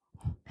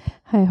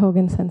 Hi,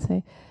 Hogen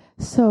Sensei.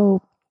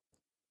 So,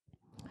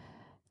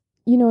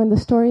 in the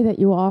story that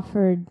you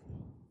offered,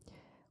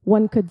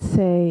 one could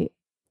say,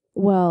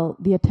 well,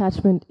 the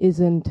attachment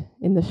isn't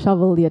in the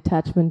shovel, the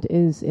attachment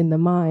is in the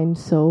mind,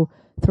 so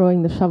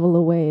throwing the shovel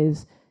away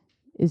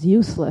is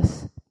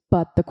useless.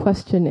 But the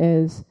question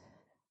is,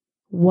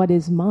 what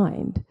is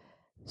mind?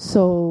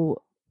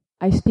 So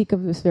I speak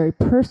of this very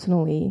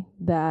personally,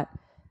 that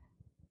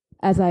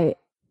as I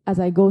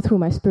go through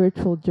my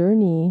spiritual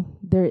journey,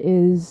 there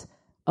is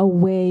a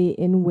way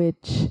in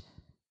which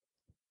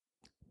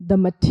the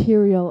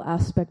material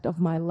aspect of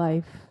my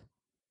life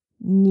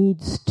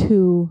needs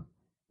to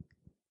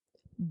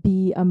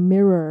be a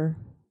mirror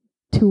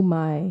to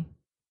my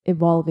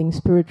evolving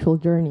spiritual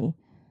journey.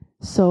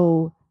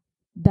 So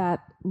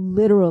that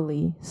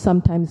literally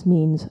sometimes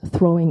means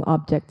throwing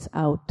objects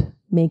out,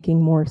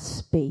 making more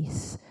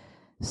space.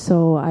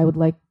 So I would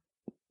like,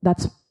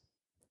 that's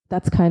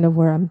kind of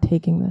where I'm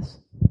taking this.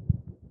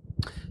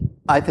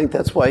 I think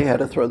that's why he had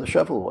to throw the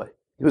shovel away.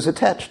 He was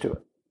attached to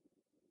it.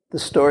 The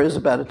story is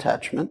about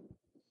attachment,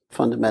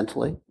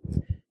 fundamentally.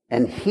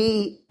 And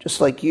he, just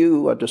like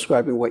you, are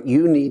describing what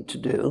you need to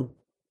do.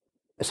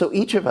 So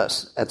each of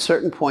us, at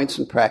certain points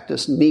in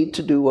practice, need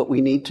to do what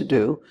we need to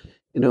do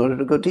in order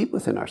to go deep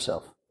within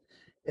ourselves.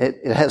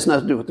 It has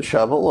nothing to do with the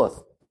shovel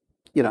or,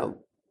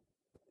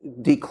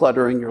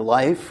 decluttering your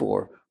life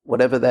or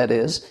whatever that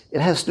is.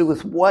 It has to do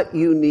with what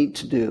you need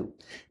to do.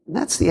 And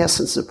that's the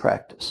essence of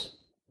practice.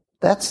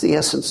 That's the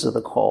essence of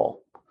the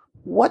call.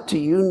 What do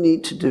you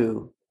need to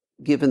do,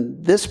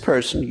 given this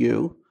person,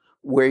 you,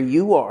 where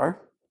you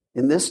are,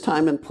 in this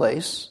time and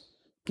place,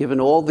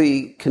 given all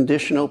the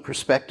conditional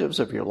perspectives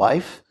of your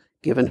life,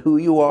 given who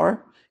you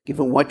are,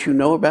 given what you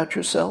know about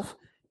yourself,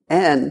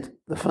 and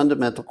the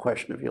fundamental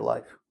question of your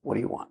life. What do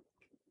you want?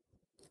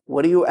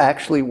 What do you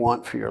actually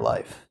want for your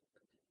life?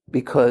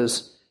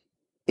 Because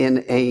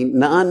in a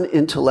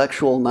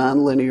non-intellectual,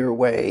 non-linear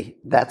way,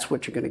 that's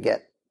what you're going to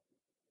get.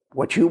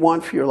 What you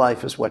want for your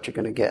life is what you're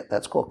going to get.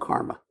 That's called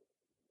karma.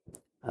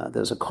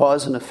 There's a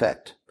cause and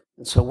effect.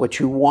 And so what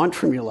you want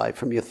from your life,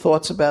 from your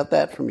thoughts about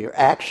that, from your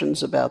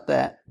actions about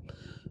that,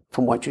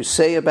 from what you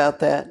say about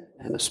that,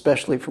 and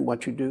especially from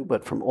what you do,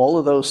 but from all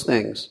of those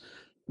things,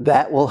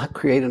 that will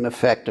create an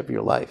effect of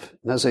your life.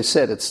 And as I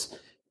said,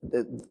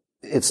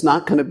 it's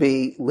not going to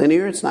be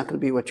linear. It's not going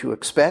to be what you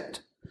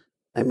expect.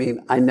 I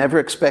mean, I never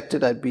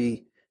expected I'd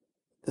be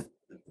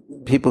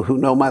people who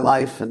know my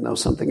life and know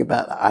something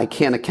about it. I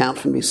can't account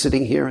for me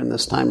sitting here in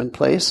this time and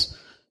place.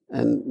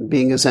 And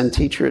being a Zen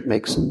teacher, it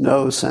makes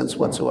no sense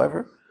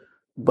whatsoever.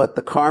 But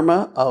the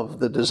karma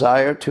of the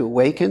desire to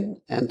awaken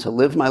and to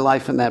live my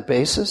life on that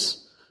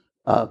basis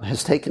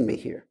has taken me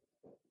here.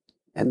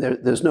 And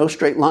there's no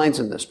straight lines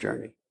in this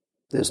journey.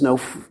 There's no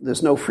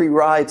free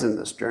rides in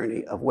this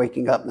journey of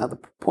waking up. Now, the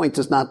point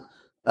is not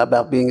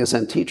about being a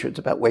Zen teacher. It's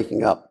about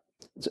waking up.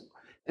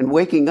 And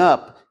waking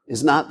up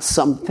is not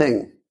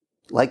something.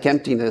 Like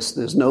emptiness,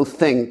 there's no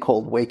thing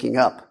called waking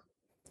up.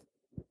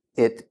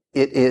 It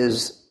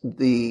is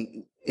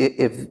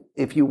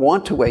if you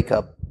want to wake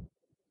up,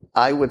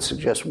 I would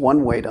suggest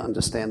one way to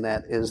understand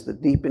that is the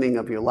deepening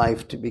of your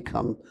life to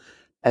become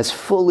as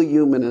fully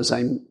human as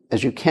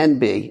you can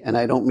be, and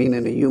I don't mean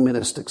in a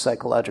humanistic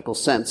psychological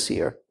sense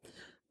here,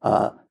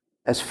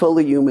 as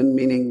fully human,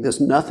 meaning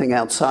there's nothing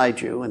outside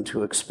you, and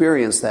to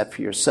experience that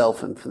for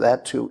yourself and for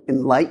that to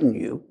enlighten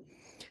you,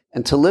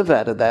 and to live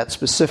out of that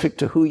specific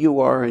to who you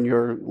are in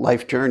your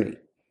life journey.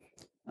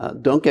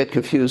 Don't get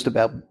confused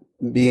about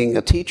being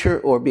a teacher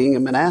or being a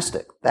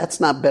monastic. That's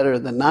not better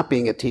than not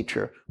being a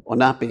teacher or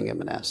not being a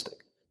monastic.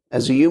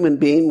 As a human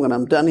being, when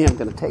I'm done here, I'm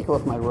going to take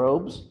off my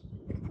robes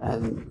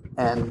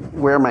and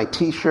wear my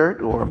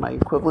T-shirt or my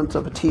equivalent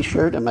of a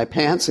T-shirt and my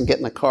pants and get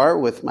in the car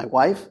with my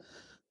wife.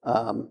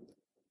 And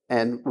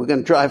we're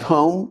going to drive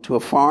home to a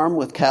farm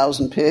with cows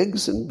and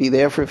pigs and be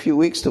there for a few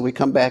weeks till we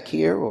come back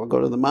here or go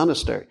to the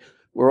monastery.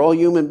 We're all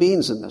human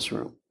beings in this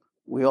room.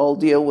 We all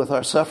deal with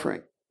our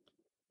suffering.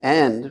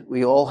 And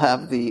we all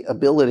have the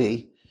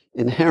ability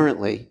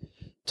inherently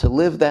to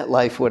live that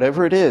life,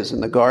 whatever it is, in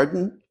the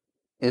garden,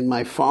 in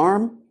my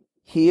farm,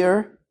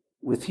 here,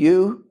 with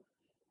you,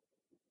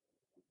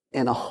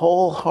 in a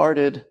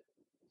wholehearted,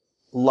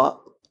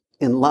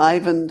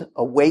 enlivened,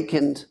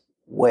 awakened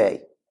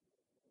way.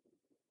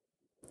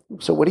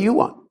 So what do you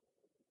want?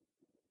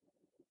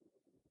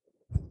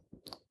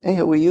 Hey,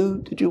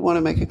 did you want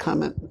to make a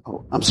comment?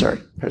 Oh, I'm sorry,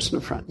 person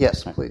in front.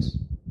 Yes, please.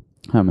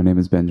 Hi, my name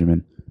is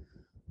Benjamin.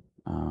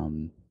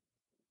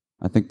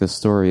 I think the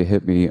story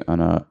hit me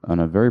on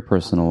a very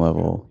personal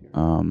level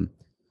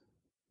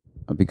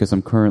because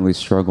I'm currently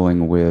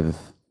struggling with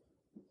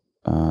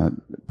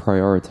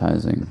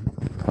prioritizing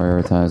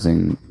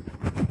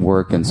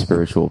work and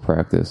spiritual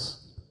practice.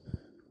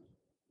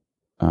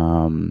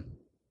 And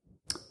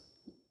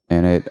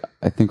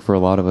I think for a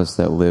lot of us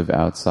that live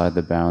outside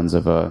the bounds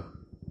of a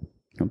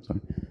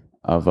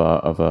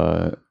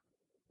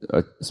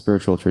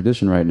spiritual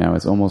tradition right now,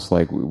 it's almost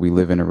like we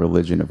live in a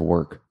religion of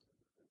work.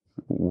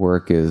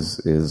 Work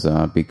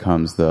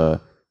becomes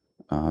the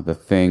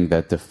thing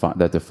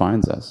that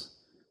defines us.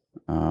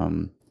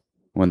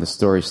 When the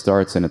story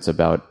starts and it's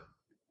about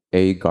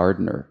a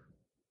gardener,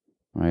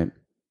 right?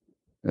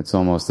 It's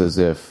almost as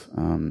if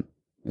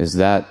is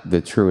that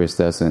the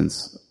truest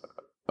essence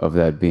of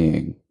that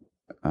being?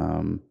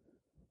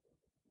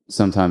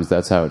 Sometimes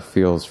that's how it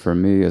feels for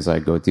me as I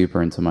go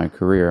deeper into my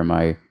career.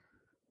 I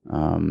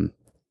happen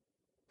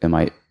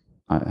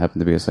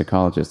to be a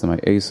psychologist. Am I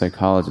a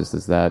psychologist?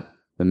 Is that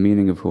the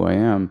meaning of who I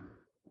am?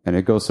 And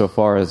it goes so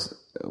far as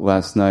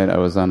last night I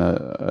was on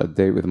a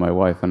date with my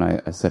wife, and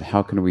I said,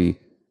 how can we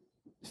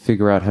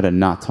figure out how to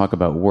not talk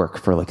about work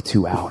for like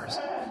 2 hours?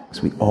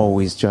 Because we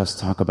always just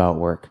talk about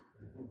work.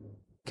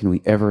 Can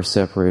we ever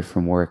separate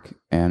from work?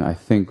 And I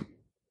think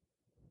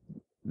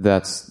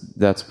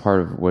that's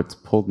part of what's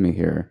pulled me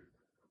here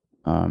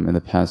in the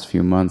past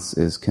few months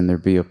is, can there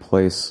be a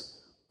place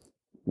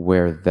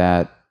where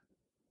that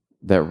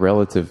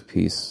relative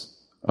piece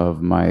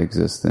of my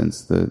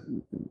existence,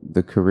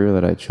 the career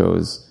that I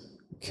chose,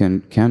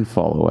 can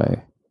fall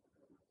away?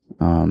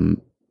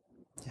 I'm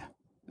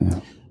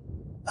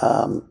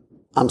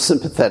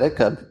sympathetic.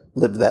 I've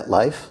lived that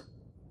life.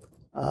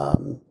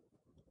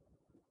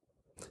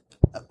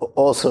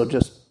 Also,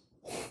 just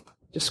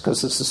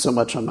because this is so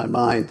much on my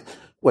mind,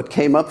 what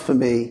came up for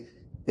me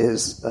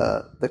is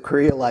the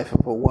career life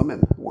of a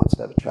woman who wants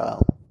to have a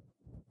child.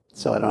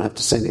 So I don't have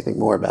to say anything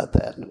more about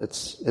that.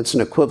 It's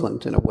an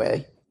equivalent in a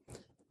way,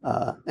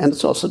 and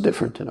it's also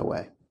different in a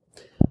way.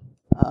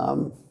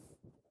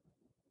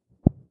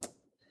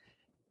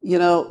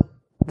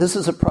 This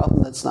is a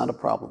problem that's not a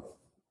problem.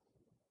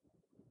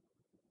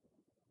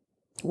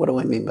 What do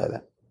I mean by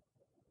that?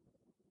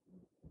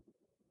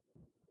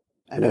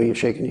 I know you're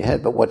shaking your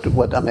head, but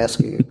what I'm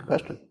asking you a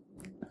question.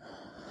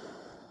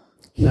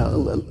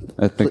 No,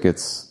 I think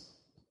it's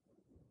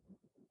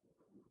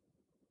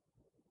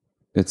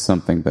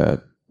something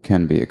that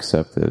can be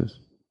accepted.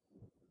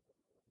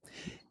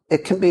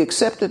 It can be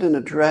accepted and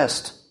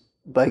addressed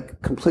by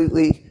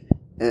completely,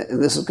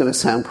 and this is going to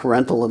sound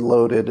parental and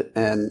loaded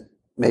and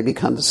maybe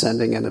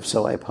condescending, and if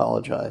so, I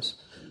apologize.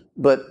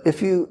 But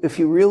if you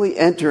really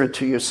enter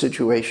into your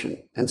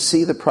situation and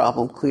see the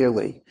problem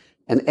clearly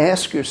and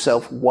ask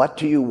yourself, what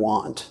do you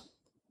want?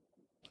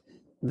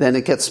 Then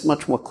it gets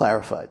much more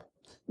clarified.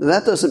 Now,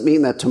 that doesn't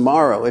mean that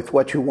tomorrow, if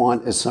what you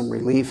want is some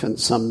relief and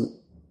some,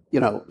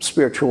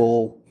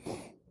 spiritual,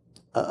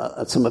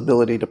 some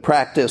ability to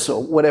practice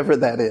or whatever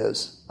that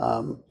is,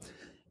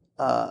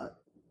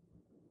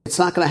 it's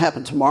not going to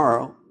happen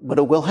tomorrow, but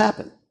it will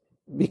happen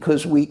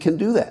because we can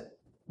do that.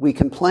 We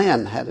can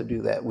plan how to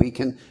do that. We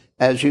can,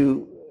 as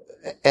you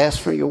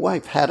asked for your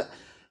wife,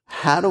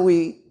 how do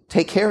we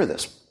take care of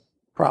this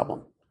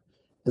problem?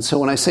 And so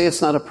when I say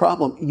it's not a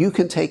problem, you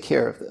can take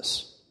care of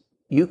this.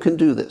 You can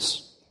do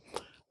this.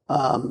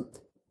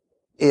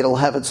 It'll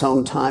have its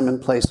own time and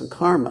place and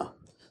karma.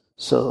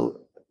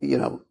 So,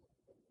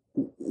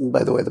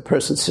 by the way, the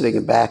person sitting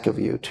in back of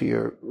you to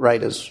your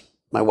right is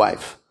my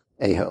wife,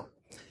 Aho.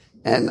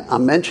 And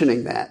I'm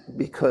mentioning that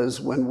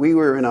because when we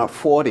were in our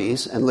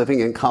 40s and living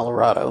in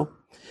Colorado,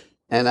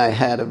 and I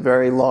had a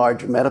very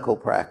large medical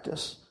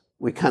practice,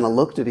 we kind of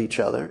looked at each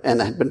other,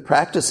 and I had been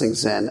practicing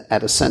Zen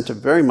at a center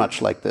very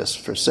much like this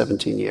for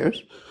 17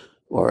 years,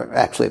 or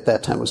actually at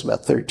that time it was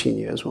about 13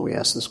 years when we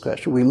asked this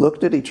question. We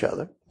looked at each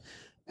other,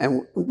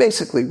 and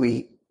basically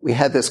we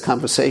had this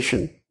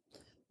conversation,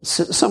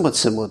 somewhat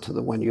similar to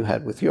the one you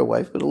had with your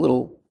wife, but a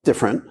little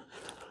different.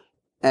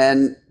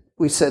 And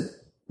we said,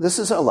 this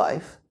is our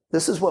life.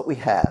 This is what we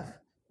have.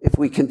 If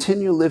we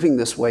continue living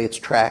this way, it's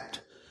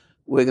tracked.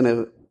 We're going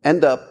to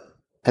end up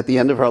at the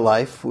end of our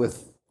life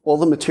with all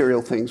the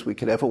material things we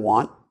could ever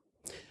want,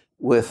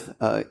 with,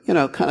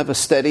 kind of a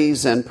steady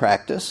Zen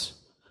practice.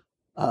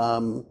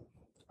 I'm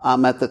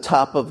at the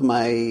top of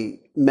my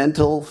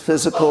mental,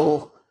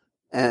 physical,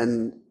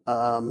 and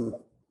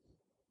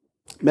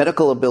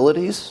medical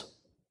abilities,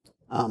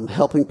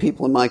 helping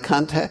people in my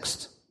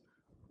context.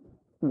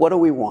 What do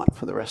we want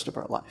for the rest of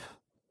our life?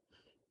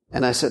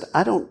 And I said,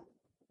 I don't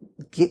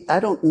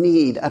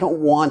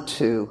want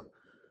to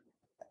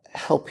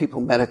help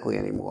people medically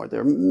anymore. There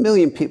are a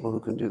million people who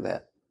can do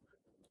that.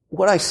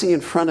 What I see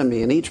in front of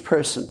me in each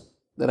person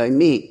that I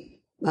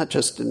meet, not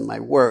just in my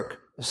work,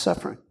 is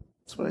suffering.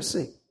 That's what I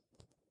see.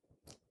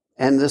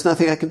 And there's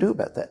nothing I can do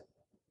about that.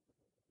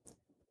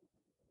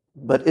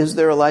 But is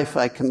there a life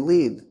I can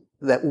lead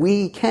that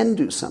we can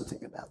do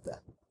something about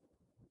that?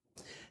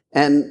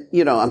 And,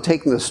 I'm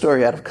taking the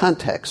story out of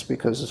context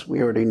because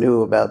we already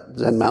knew about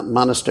Zen Mountain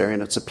Monastery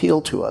and its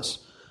appeal to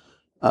us.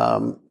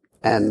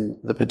 And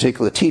the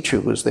particular teacher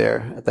who was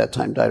there at that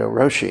time, Daido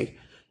Roshi.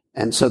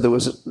 And so there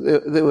was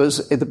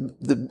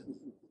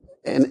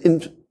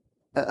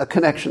a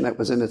connection that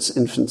was in its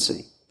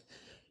infancy.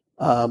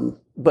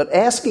 But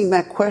asking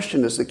that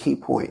question is the key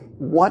point.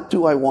 What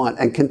do I want?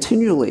 And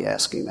continually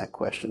asking that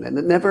question. And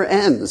it never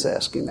ends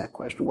asking that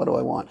question. What do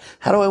I want?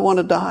 How do I want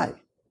to die?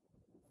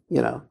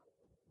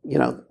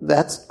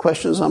 That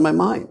question is on my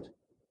mind.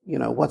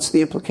 What's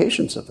the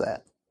implications of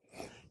that?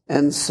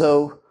 And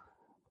so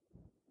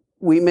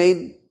we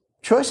made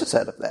choices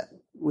out of that.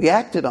 We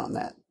acted on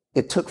that.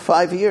 It took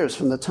 5 years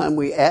from the time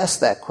we asked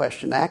that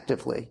question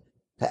actively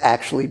to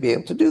actually be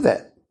able to do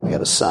that. We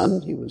had a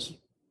son. He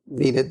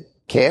needed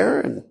care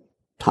and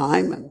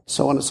time and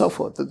so on and so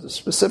forth. The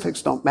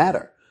specifics don't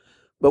matter.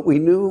 But we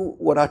knew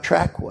what our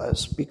track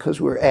was because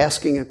we were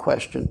asking a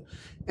question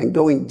and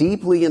going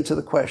deeply into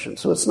the question.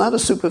 So it's not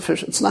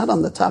it's not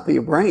on the top of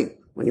your brain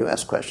when you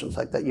ask questions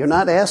like that. You're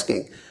not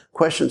asking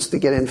questions to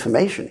get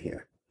information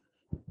here.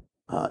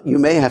 You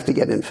may have to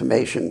get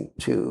information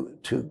to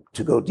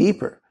go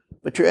deeper,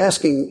 but you're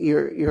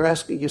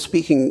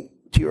speaking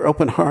to your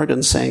open heart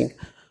and saying,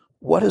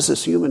 what does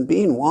this human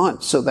being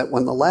want? So that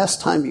when the last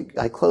time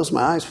I close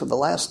my eyes for the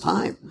last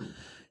time,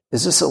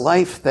 is this a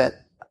life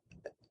that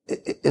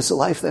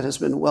has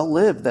been well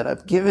lived, that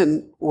I've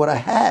given what I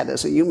had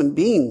as a human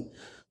being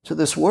to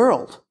this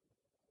world?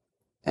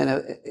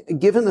 And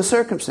given the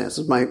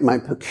circumstances, my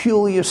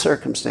peculiar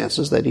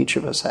circumstances that each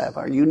of us have,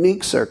 our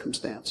unique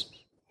circumstances.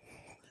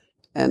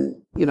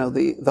 And,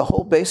 the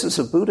whole basis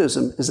of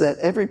Buddhism is that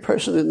every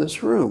person in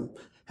this room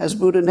has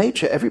Buddha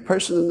nature. Every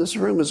person in this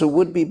room is a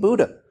would-be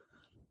Buddha.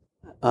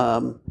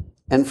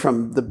 And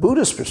from the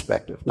Buddhist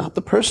perspective, not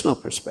the personal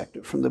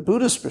perspective, from the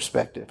Buddhist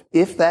perspective,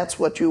 if that's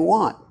what you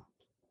want,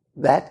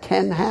 that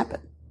can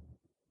happen.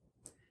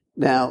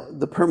 Now,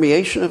 the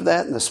permeation of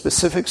that and the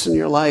specifics in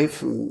your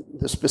life, and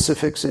the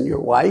specifics in your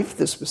wife,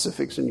 the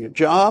specifics in your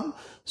job,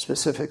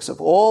 specifics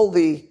of all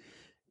the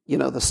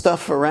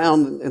stuff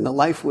around in the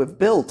life we've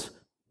built,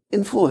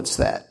 influence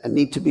that and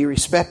need to be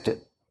respected.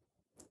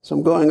 So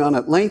I'm going on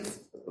at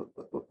length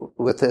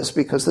with this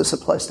because this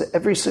applies to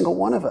every single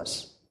one of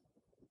us.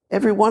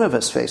 Every one of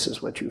us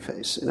faces what you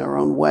face in our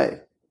own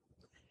way.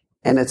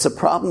 And it's a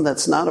problem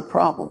that's not a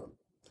problem.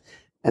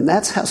 And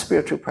that's how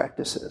spiritual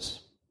practice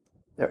is.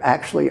 There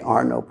actually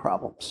are no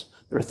problems.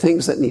 There are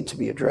things that need to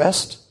be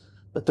addressed,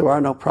 but there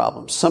are no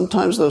problems.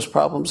 Sometimes those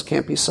problems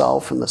can't be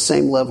solved from the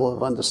same level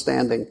of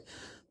understanding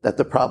that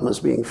the problem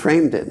is being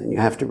framed in, and you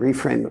have to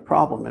reframe the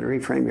problem and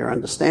reframe your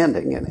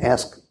understanding and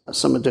ask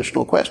some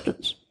additional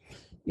questions.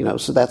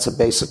 So that's a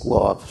basic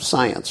law of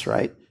science,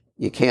 right?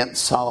 You can't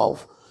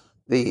solve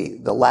the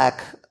lack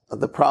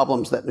of the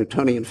problems that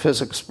Newtonian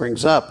physics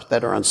brings up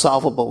that are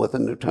unsolvable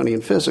within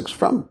Newtonian physics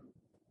from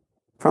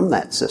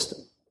that system.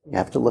 You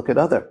have to look at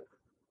other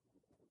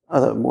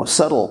more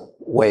subtle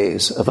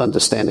ways of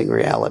understanding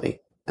reality.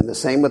 And the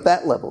same with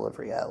that level of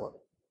reality.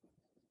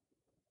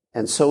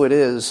 And so it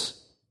is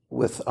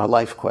with our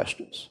life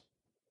questions.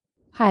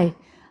 Hi,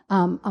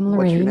 I'm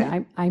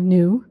Lorraine. I'm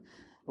new.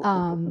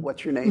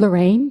 What's your name?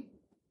 Lorraine.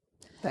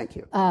 Thank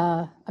you.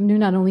 I'm new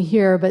not only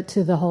here, but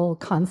to the whole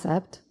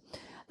concept.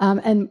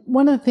 And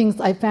one of the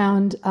things I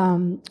found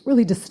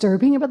really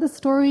disturbing about the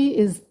story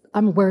is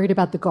I'm worried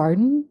about the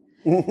garden.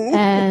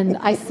 And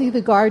I see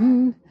the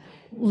garden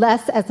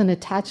less as an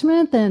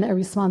attachment than a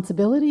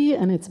responsibility,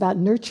 and it's about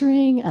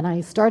nurturing, and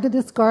I started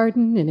this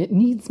garden, and it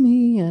needs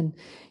me, and,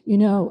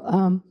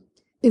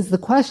 is the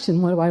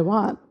question, what do I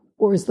want?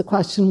 Or is the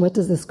question, what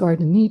does this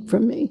garden need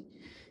from me?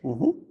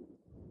 Mm-hmm.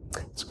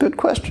 It's a good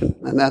question,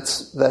 and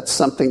that's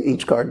something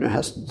each gardener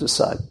has to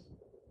decide.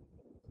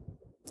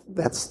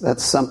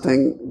 That's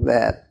something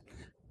that,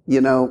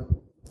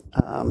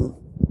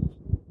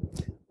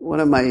 one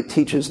of my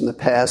teachers in the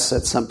past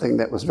said something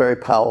that was very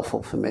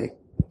powerful for me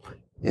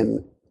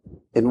in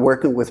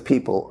working with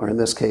people, or in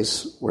this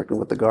case, working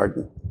with the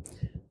garden,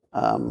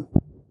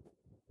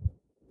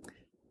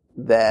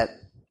 that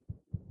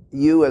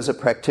you as a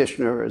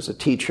practitioner, as a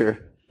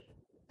teacher,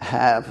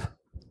 have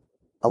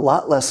a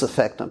lot less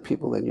effect on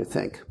people than you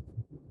think.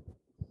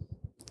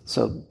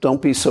 So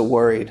don't be so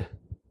worried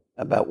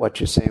about what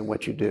you say and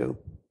what you do.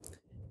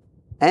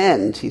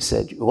 And, he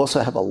said, you also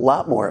have a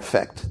lot more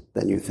effect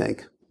than you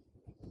think.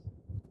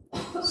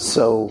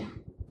 So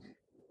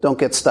don't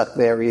get stuck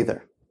there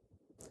either.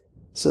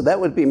 So that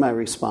would be my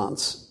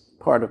response,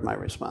 part of my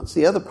response.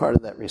 The other part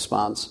of that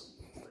response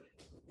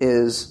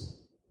is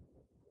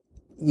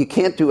you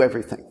can't do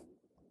everything.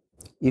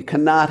 You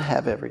cannot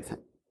have everything.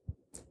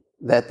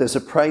 That there's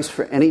a price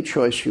for any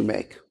choice you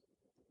make.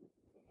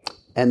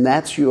 And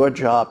that's your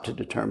job to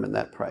determine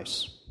that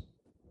price.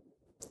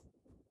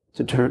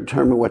 To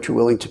determine what you're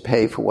willing to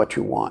pay for what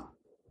you want.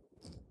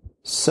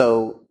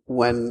 So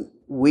when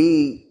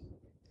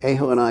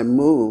Eho and I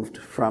moved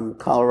from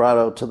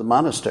Colorado to the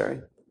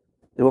monastery,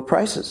 there were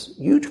prices,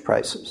 huge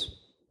prices.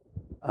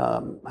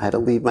 I had to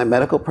leave my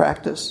medical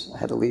practice. I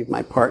had to leave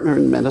my partner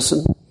in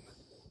medicine.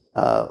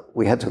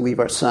 We had to leave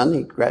our son.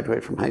 He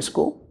graduated from high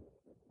school.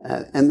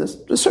 And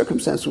the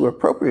circumstances were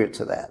appropriate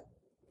to that.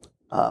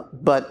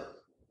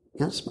 But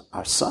yes,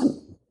 our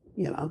son,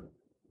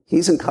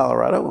 he's in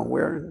Colorado and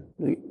we're,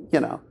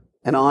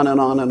 and on and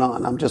on and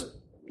on. I'm just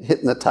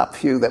hitting the top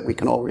few that we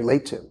can all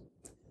relate to.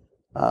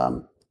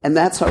 And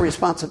that's our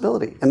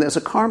responsibility. And there's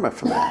a karma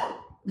from that.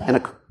 And a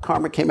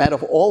karma came out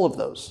of all of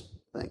those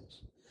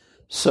things.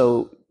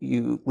 So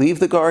you leave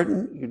the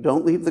garden, you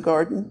don't leave the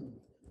garden.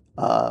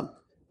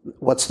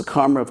 What's the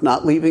karma of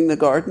not leaving the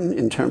garden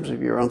in terms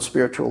of your own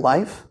spiritual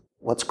life?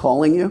 What's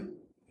calling you?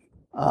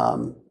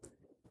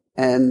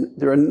 And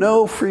there are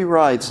no free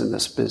rides in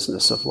this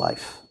business of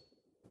life.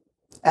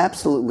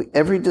 Absolutely.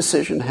 Every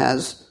decision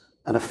has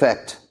an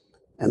effect.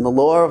 And the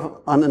law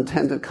of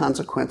unintended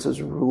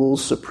consequences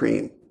rules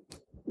supreme.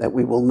 That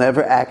we will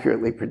never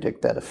accurately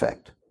predict that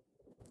effect.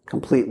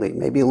 Completely.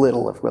 Maybe a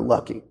little if we're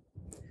lucky.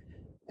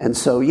 And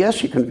so,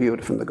 yes, you can view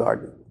it from the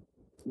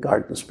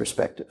garden's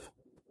perspective.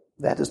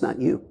 That is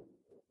not you.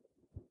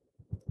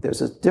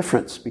 There's a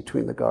difference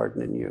between the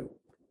garden and you.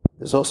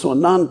 There's also a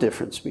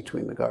non-difference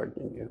between the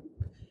garden and you.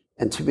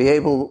 And to be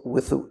able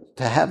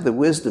to have the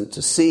wisdom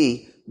to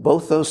see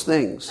both those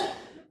things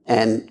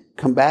and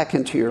come back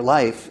into your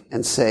life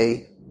and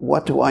say,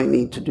 what do I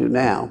need to do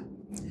now?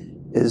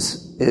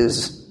 Is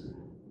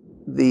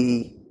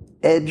the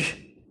edge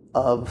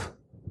of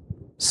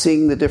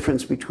seeing the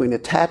difference between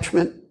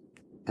attachment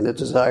and a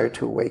desire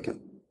to awaken.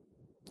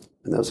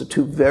 And those are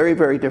two very,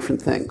 very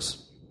different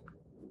things.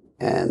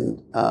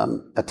 And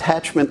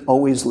attachment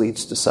always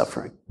leads to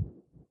suffering.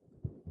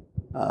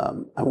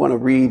 I want to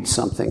read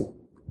something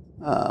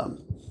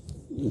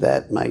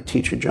that my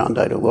teacher, John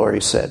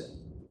Didolori, said.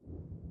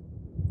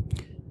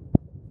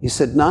 He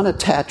said,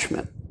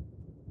 non-attachment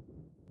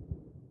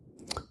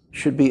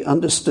should be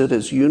understood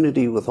as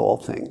unity with all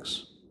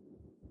things.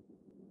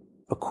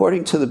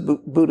 According to the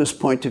Buddhist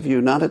point of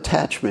view,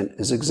 non-attachment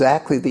is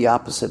exactly the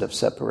opposite of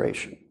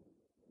separation.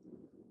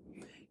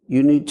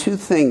 You need two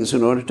things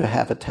in order to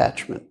have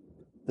attachment.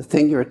 The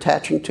thing you're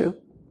attaching to,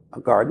 a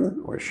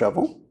garden or a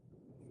shovel,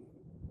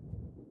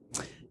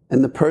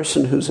 and the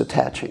person who's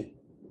attaching,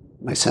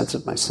 my sense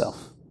of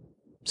myself.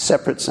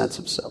 Separate sense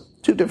of self.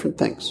 Two different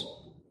things.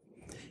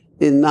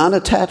 In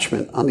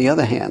non-attachment, on the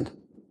other hand,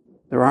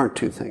 there aren't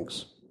two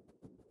things.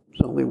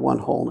 There's only one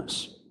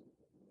wholeness.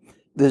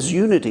 There's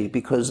unity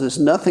because there's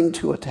nothing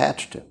to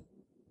attach to.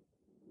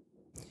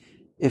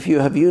 If you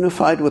have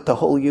unified with the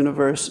whole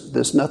universe,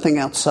 there's nothing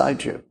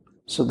outside you.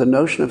 So the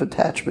notion of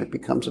attachment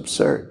becomes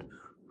absurd.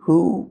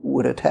 Who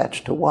would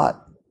attach to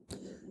what?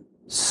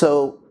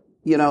 So,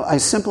 I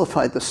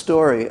simplified the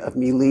story of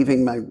me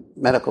leaving my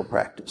medical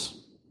practice.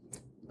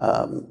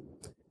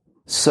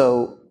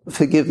 So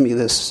forgive me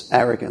this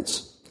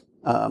arrogance.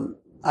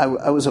 I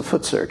was a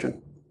foot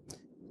surgeon.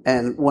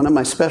 And one of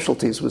my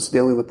specialties was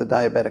dealing with the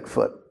diabetic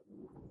foot.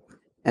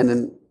 And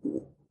then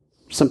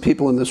some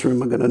people in this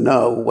room are going to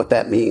know what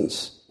that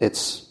means.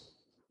 It's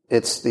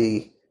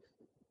the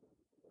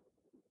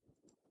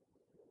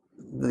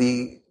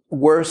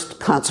worst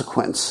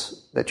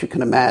consequence that you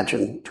can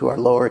imagine to our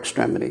lower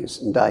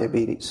extremities in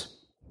diabetes,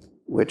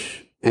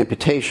 which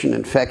amputation,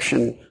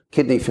 infection,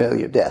 kidney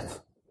failure,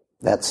 death.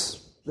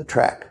 That's the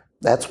track.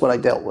 That's what I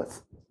dealt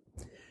with.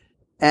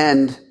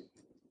 And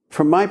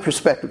from my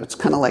perspective, it's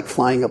kind of like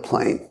flying a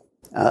plane,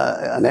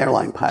 an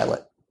airline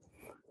pilot.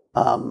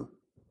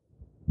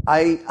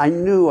 I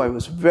knew I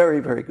was very,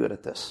 very good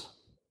at this.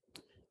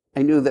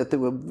 I knew that there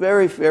were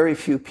very, very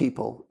few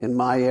people in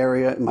my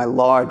area, in my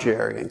large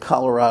area in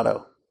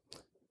Colorado,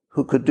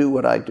 who could do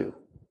what I do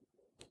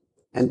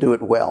and do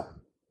it well.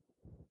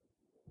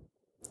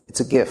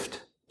 It's a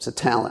gift. It's a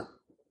talent.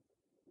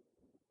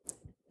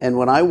 And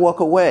when I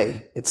walk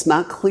away, it's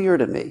not clear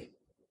to me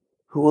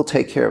who will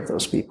take care of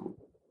those people.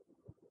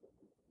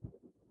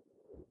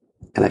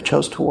 And I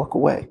chose to walk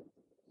away.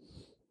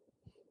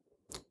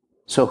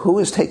 So who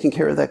is taking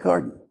care of that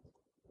garden?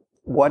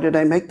 Why did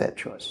I make that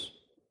choice?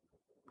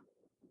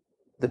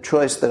 The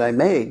choice that I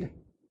made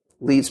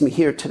leads me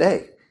here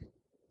today.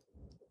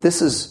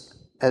 This is,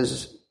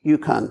 as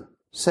Yukon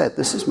said,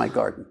 this is my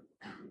garden.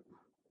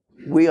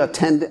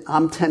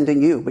 I'm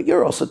tending you, but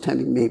you're also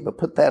tending me, but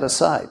put that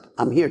aside.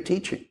 I'm here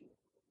teaching.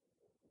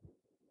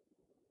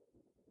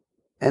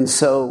 And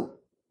so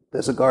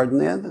there's a garden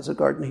there's a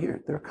garden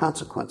here. There are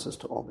consequences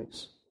to all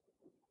these.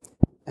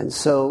 And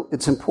so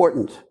it's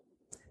important.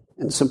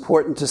 And it's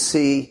important to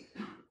see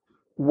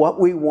what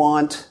we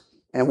want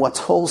and what's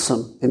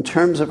wholesome in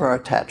terms of our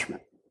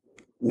attachment.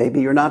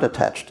 Maybe you're not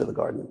attached to the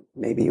garden.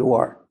 Maybe you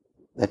are.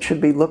 That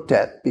should be looked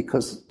at,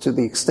 because to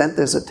the extent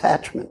there's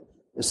attachment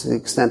is to the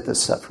extent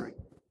there's suffering.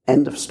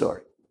 End of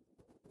story.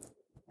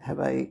 Have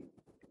I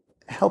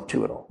helped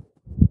you at all?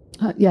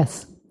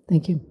 Yes.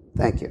 Thank you.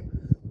 Thank you.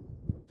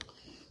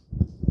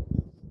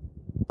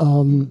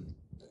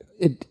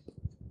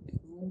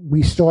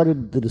 We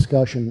started the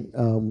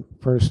discussion,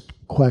 first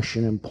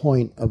question and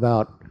point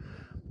about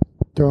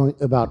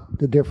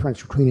the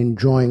difference between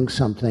enjoying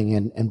something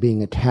and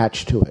being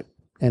attached to it.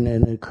 And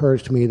it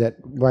occurs to me that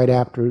right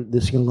after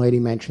this young lady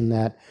mentioned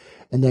that,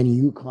 and then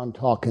Yukon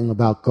talking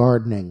about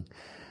gardening,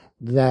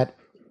 that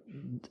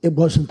it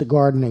wasn't the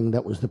gardening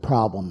that was the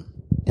problem,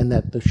 and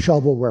that the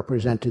shovel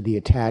represented the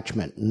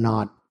attachment,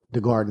 not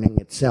the gardening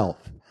itself.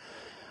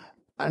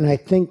 And I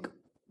think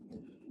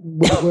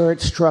where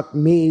it struck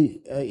me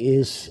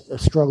is a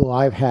struggle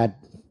I've had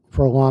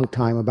for a long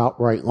time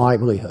about right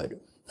livelihood,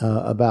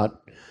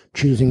 about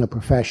choosing a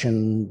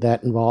profession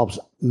that involves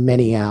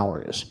many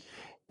hours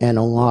and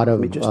a lot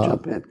of... Let me just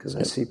jump in, because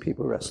I see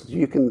people wrestling.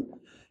 You can,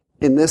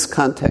 in this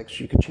context,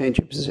 you can change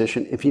your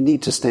position. If you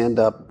need to stand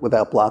up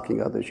without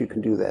blocking others, you can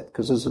do that,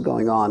 because this is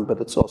going on, but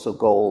it's also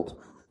gold.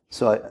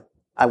 So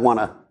I want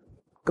to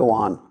go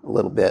on a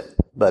little bit,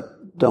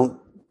 but don't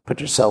put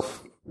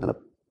yourself in a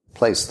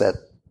place that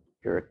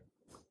you're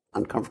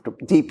uncomfortable,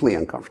 deeply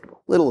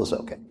uncomfortable. Little is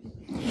okay.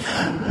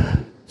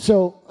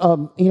 So,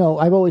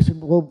 I've always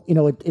said, well,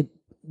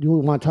 you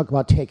want to talk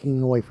about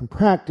taking away from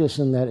practice,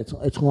 and that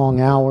it's long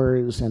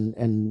hours,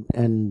 and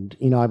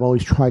I've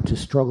always tried to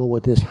struggle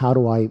with this. How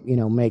do I,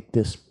 make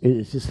this?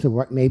 Is this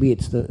maybe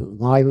it's the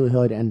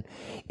livelihood? And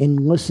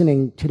in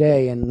listening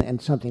today, and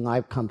something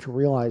I've come to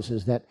realize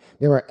is that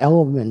there are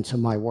elements of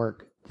my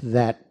work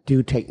that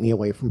do take me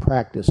away from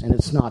practice, and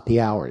it's not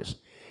the hours.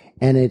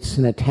 And it's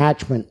an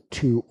attachment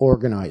to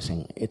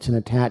organizing. It's an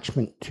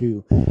attachment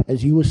to,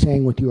 as you were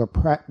saying, with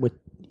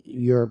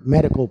your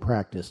medical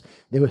practice,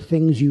 there were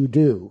things you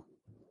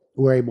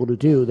were able to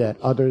do that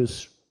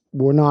others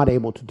were not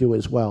able to do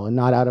as well, and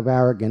not out of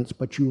arrogance,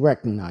 but you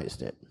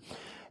recognized it.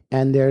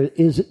 And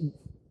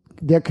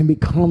there can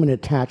become an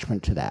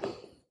attachment to that.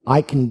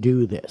 I can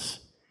do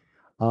this.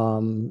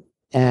 I'm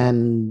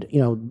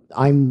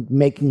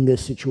making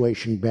this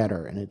situation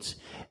better,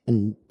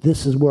 and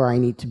this is where I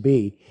need to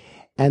be.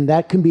 And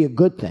that can be a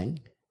good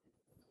thing,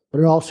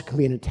 but it also can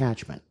be an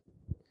attachment.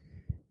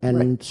 And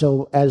right.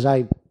 So as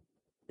I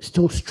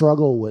still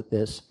struggle with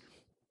this,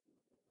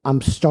 I'm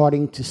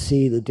starting to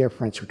see the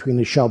difference between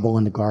the shovel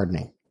and the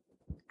gardening.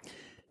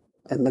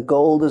 And the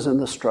gold is in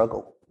the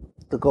struggle.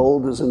 The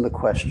gold is in the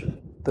question.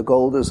 The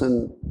gold is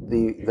in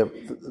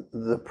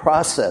the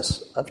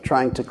process of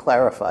trying to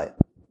clarify it.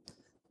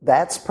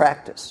 That's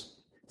practice.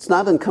 It's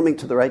not in coming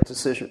to the right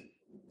decision.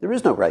 There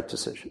is no right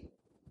decision.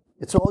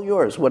 It's all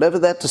yours. Whatever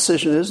that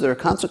decision is, there are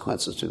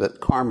consequences to that,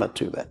 karma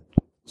to that.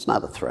 It's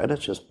not a threat,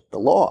 it's just the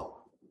law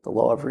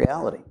of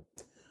reality.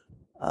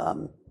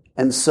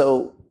 And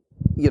so,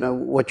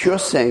 what you're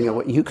saying and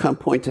what you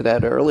pointed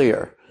out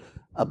earlier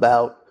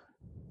about,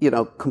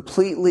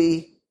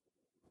 completely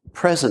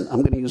present,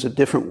 I'm going to use a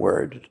different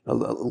word,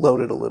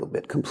 load it a little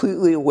bit,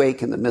 completely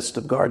awake in the midst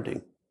of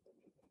gardening.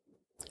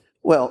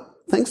 Well,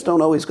 things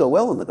don't always go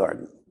well in the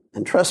garden.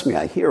 And trust me,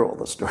 I hear all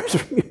the stories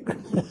from you.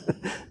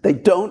 They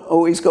don't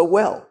always go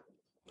well.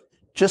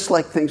 Just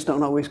like things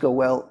don't always go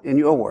well in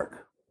your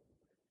work.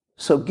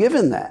 So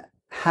given that,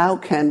 how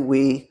can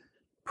we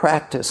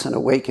practice and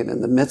awaken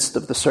in the midst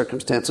of the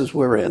circumstances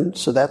we're in?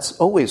 So that's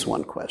always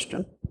one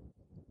question.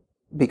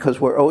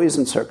 Because we're always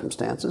in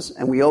circumstances,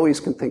 and we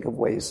always can think of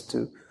ways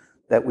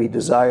that we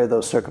desire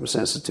those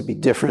circumstances to be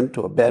different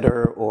or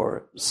better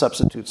or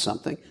substitute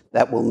something.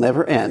 That will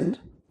never end.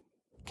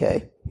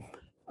 Okay?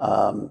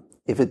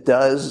 If it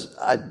does,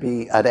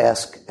 I'd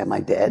ask, am I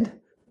dead?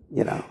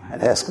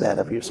 I'd ask that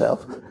of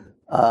yourself.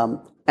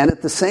 And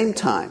at the same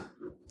time,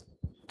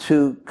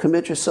 to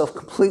commit yourself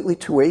completely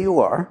to where you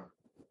are,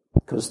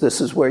 because this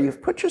is where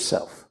you've put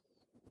yourself.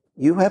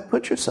 You have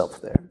put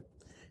yourself there.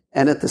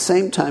 And at the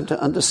same time,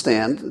 to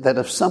understand that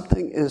if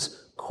something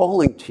is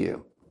calling to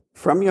you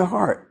from your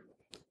heart,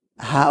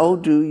 how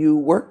do you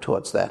work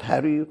towards that?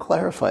 How do you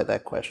clarify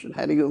that question?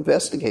 How do you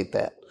investigate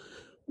that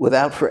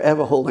without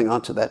forever holding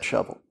on to that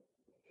shovel?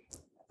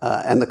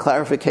 And the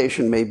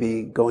clarification may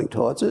be going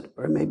towards it,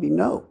 or it may be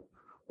no.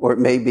 Or it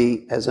may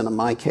be, as in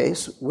my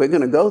case, we're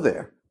going to go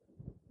there.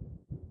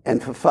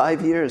 And for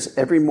 5 years,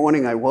 every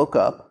morning I woke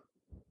up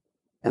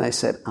and I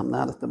said, I'm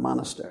not at the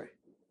monastery.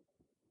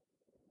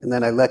 And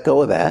then I let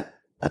go of that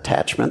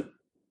attachment,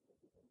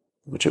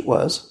 which it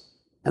was,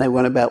 and I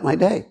went about my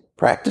day,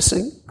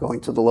 practicing,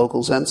 going to the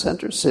local Zen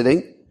center,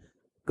 sitting,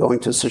 going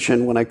to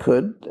Sesshin when I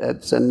could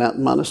at Zen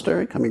Mountain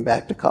Monastery, coming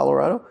back to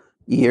Colorado,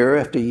 year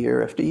after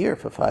year after year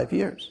for 5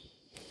 years.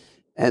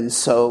 And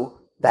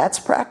so that's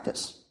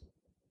practice.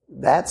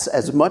 That's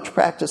as much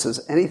practice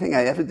as anything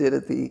I ever did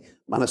at the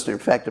monastery. In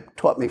fact, it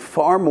taught me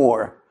far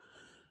more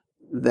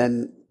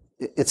than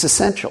it's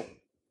essential.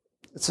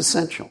 It's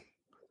essential.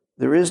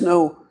 There is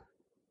no,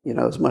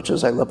 as much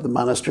as I love the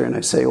monastery and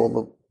I say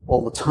all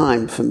the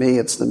time, for me,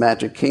 it's the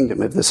magic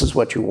kingdom. If this is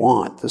what you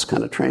want, this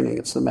kind of training,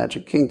 it's the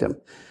magic kingdom.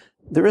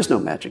 There is no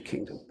magic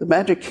kingdom. The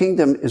magic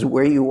kingdom is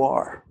where you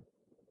are.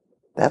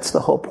 That's the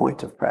whole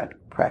point of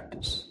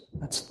practice.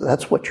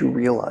 That's what you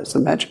realize. The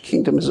magic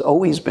kingdom has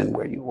always been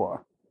where you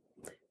are.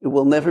 It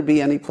will never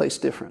be any place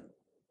different.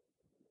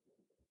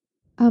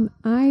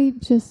 I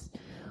just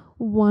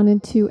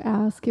wanted to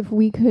ask if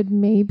we could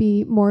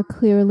maybe more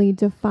clearly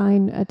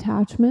define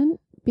attachment,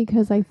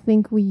 because I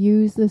think we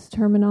use this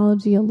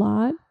terminology a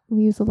lot.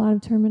 We use a lot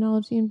of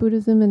terminology in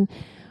Buddhism,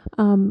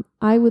 and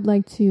I would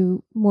like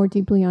to more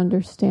deeply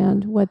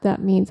understand what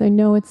that means. I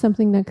know it's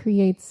something that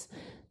creates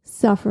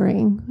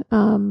suffering,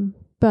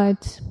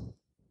 but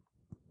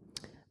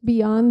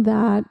beyond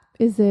that,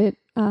 is it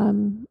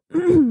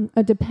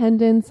a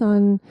dependence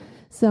on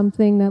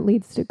something that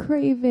leads to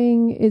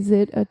craving? Is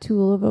it a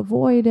tool of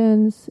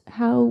avoidance?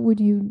 How would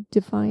you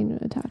define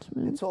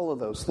attachment? It's all of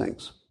those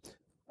things.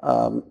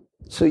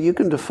 So you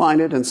can define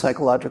it in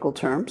psychological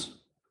terms,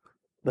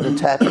 but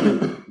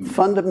attachment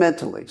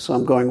fundamentally, so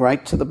I'm going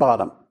right to the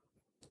bottom,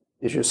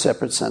 is your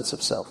separate sense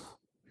of self.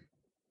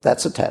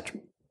 That's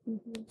attachment.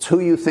 Mm-hmm. It's who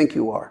you think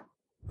you are.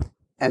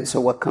 And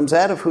so what comes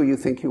out of who you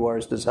think you are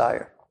is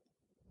desire.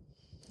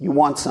 You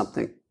want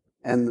something.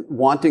 And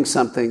wanting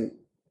something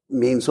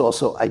means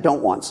also, I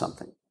don't want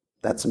something.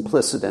 That's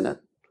implicit in it.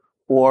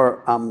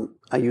 Or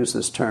I use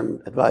this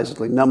term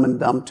advisedly, numb and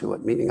dumb to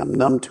it, meaning I'm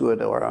numb to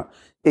it or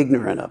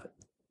ignorant of it.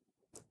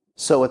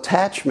 So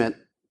attachment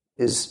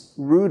is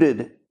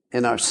rooted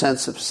in our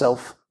sense of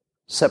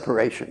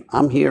self-separation.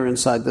 I'm here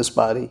inside this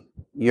body.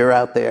 You're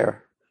out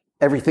there.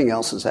 Everything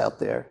else is out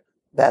there.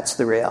 That's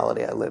the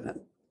reality I live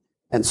in.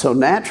 And so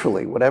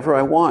naturally, whatever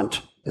I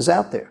want is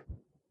out there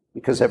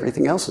because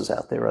everything else is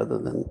out there other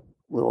than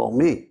little old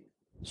me.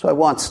 So I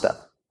want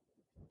stuff.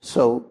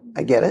 So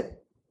I get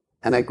it,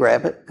 and I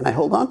grab it, and I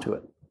hold on to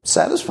it.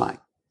 Satisfying.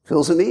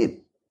 Fills a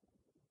need.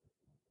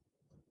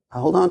 I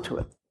hold on to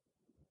it.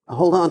 I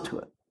hold on to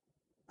it.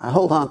 I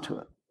hold on to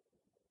it.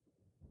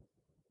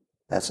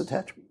 That's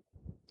attachment.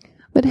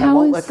 But I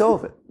won't let go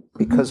of it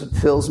because it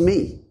fills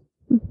me.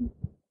 Mm-hmm.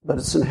 But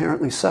it's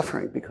inherently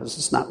suffering because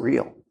it's not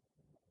real.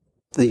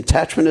 The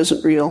attachment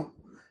isn't real.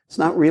 It's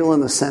not real in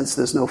the sense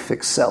there's no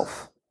fixed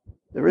self.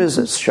 There is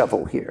a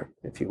shovel here,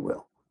 if you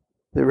will.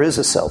 There is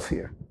a self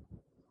here.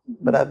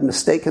 But I've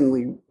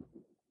mistakenly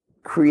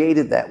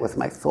created that with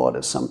my thought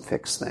as some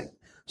fixed thing.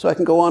 So I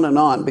can go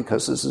on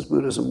because this is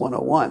Buddhism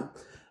 101.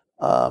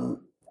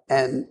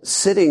 And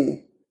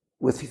sitting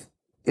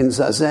in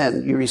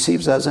Zazen, you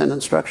received Zazen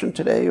instruction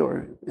today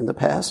or in the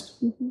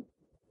past? Mm-hmm.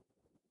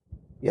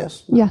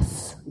 Yes?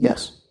 Yes.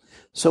 Yes.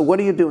 So what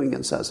are you doing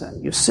in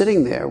Zazen? You're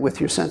sitting there with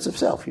your sense of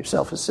self. Your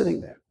self is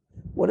sitting there.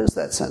 What is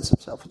that sense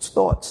of self? It's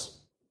thoughts.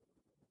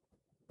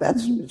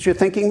 It's your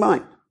thinking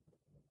mind.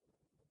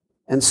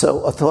 And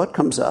so a thought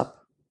comes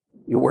up.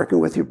 You're working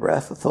with your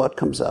breath. A thought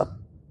comes up,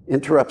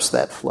 interrupts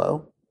that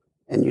flow,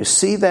 and you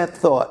see that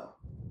thought.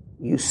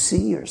 You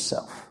see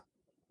yourself.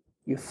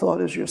 Your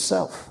thought is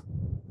yourself.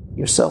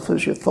 Yourself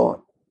is your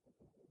thought.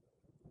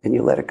 And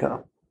you let it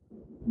go.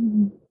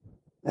 Mm-hmm.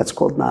 That's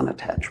called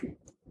non-attachment.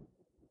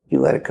 You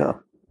let it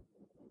go.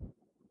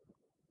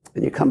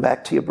 And you come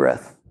back to your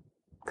breath,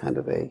 kind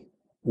of a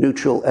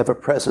neutral,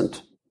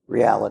 ever-present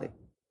reality.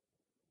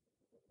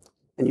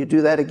 And you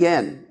do that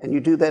again, and you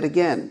do that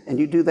again, and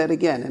you do that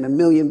again, and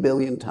 1,000,000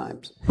 billion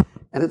times.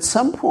 And at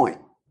some point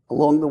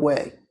along the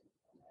way,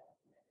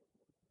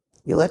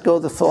 you let go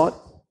of the thought,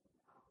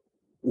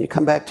 and you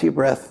come back to your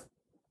breath,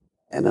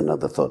 and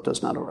another thought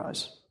does not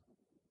arise.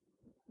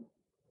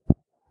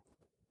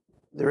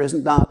 There is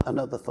not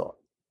another thought.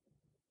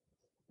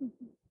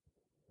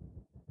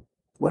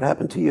 What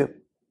happened to you?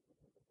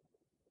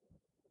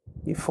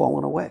 You've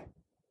fallen away.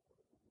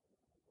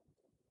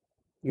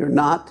 You're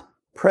not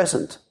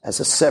present as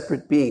a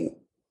separate being.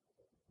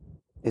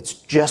 It's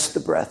just the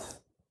breath.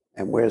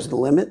 And where's the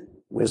limit?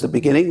 Where's the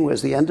beginning?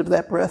 Where's the end of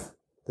that breath?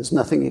 There's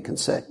nothing you can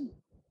say.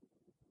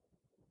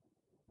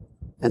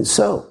 And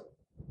so,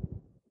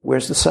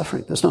 where's the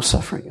suffering? There's no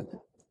suffering in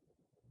that.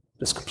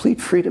 There's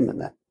complete freedom in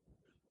that.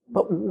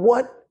 But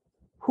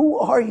who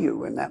are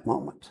you in that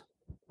moment?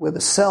 Where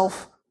the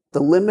self, the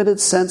limited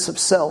sense of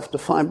self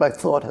defined by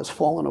thought has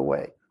fallen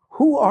away.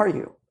 Who are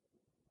you?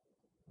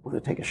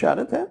 Want to take a shot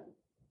at that?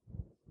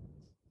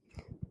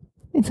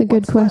 It's a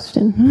good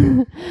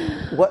question.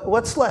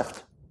 What's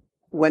left?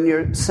 when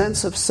your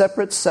sense of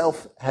separate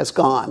self has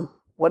gone,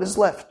 what is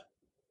left?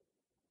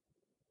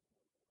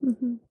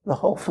 Mm-hmm. The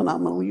whole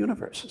phenomenal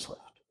universe is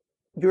left.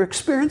 You're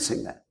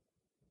experiencing that.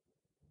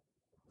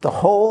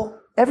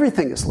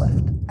 Everything is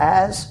left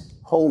as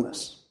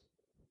wholeness.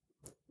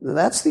 Now,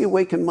 that's the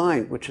awakened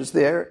mind, which is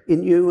there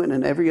in you and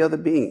in every other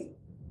being.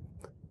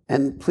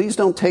 And please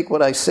don't take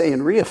what I say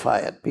and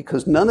reify it,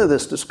 because none of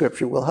this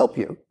description will help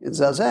you in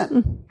Zazen.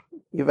 Mm-hmm.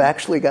 You've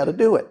actually got to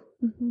do it.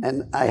 Mm-hmm.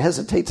 And I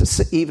hesitate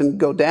to even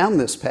go down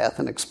this path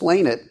and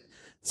explain it.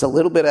 It's a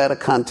little bit out of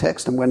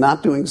context, and we're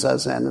not doing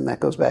Zazen, and that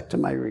goes back to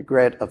my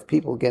regret of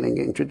people getting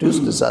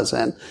introduced to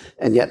Zazen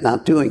and yet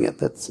not doing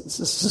it. It's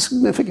a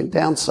significant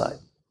downside.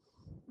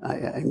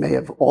 I may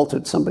have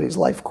altered somebody's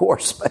life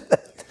course by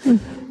that.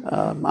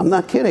 I'm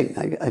not kidding.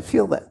 I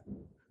feel that.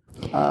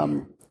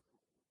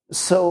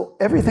 So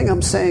everything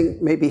I'm saying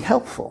may be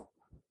helpful,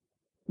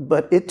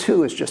 but it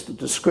too is just a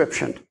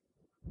description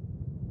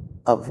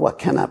of what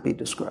cannot be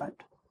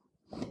described.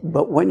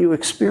 But when you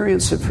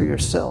experience it for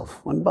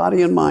yourself, when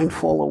body and mind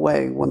fall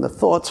away, when the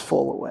thoughts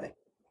fall away,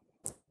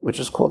 which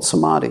is called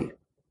samadhi,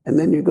 and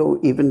then you go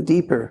even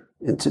deeper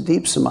into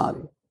deep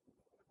samadhi,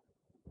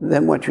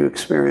 then what you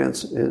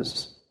experience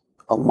is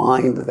a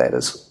mind that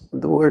is,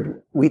 the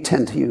word we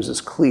tend to use is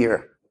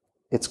clear.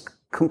 It's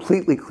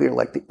completely clear,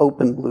 like the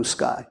open blue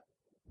sky.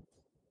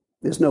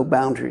 There's no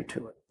boundary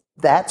to it.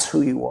 That's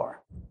who you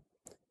are.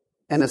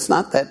 And it's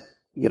not that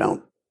you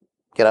don't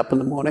get up in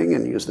the morning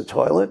and use the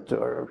toilet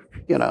or,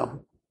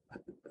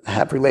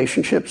 have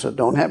relationships or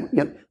don't have,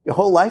 your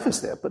whole life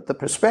is there. But the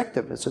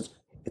perspective is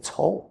it's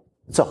whole.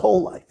 It's a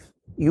whole life.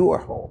 You are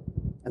whole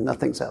and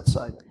nothing's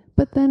outside.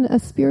 But then a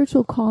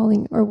spiritual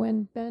calling, or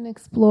when Ben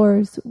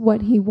explores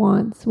what he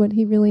wants, what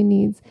he really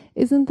needs,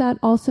 isn't that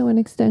also an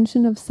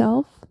extension of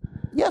self?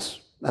 Yes,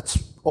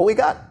 that's all we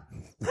got.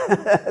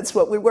 That's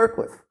what we work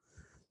with.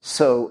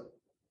 So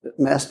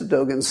Master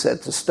Dogen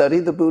said to study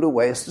the Buddha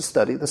way is to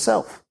study the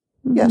self.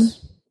 Mm-hmm.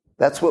 Yes,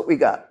 that's what we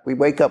got. We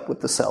wake up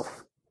with the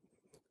self.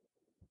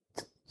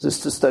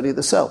 Just to study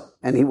the self.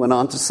 And he went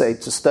on to say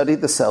to study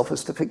the self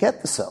is to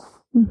forget the self.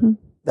 Mm-hmm.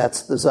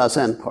 That's the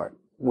Zazen part,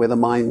 where the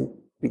mind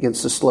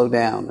begins to slow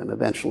down and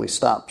eventually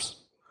stops.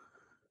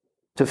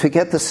 To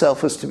forget the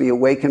self is to be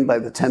awakened by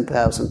the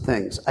 10,000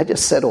 things. I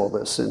just said all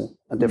this in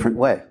a different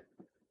way.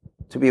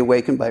 To be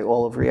awakened by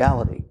all of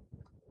reality.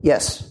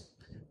 Yes.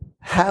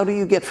 How do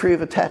you get free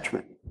of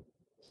attachment?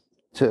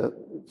 To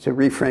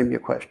reframe your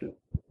question.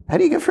 How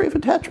do you get free of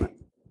attachment?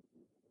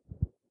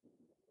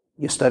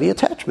 You study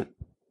attachment.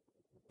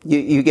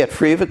 You get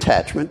free of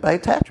attachment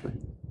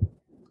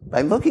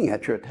by looking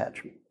at your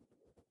attachment.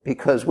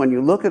 Because when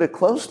you look at it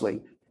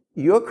closely,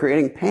 you're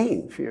creating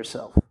pain for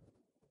yourself.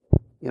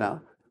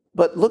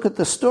 But look at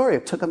the story.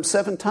 It took him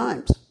 7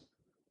 times.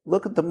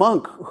 Look at the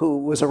monk who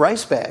was a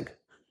rice bag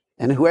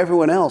and who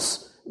everyone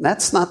else, and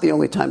that's not the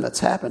only time that's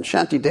happened.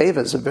 Shantideva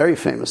is a very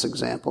famous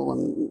example,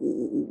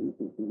 and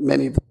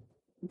many of the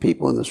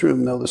people in this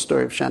room know the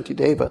story of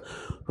Shantideva,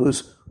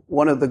 who's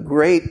one of the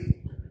great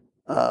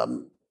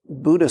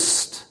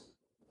Buddhist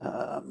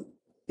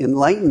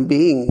enlightened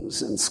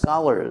beings and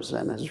scholars,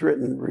 and has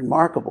written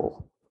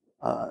remarkable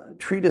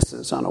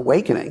treatises on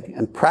awakening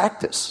and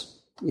practice,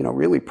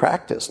 really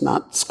practice,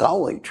 not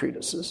scholarly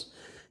treatises.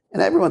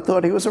 And everyone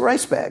thought he was a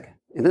rice bag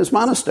in his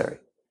monastery.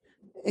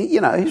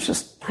 He's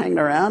just hanging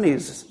around.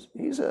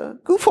 He's a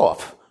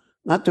goof-off,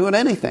 not doing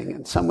anything.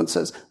 And someone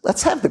says,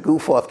 let's have the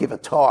goof-off give a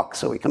talk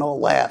so we can all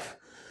laugh.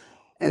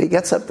 And he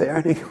gets up there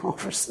and he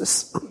offers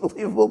this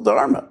unbelievable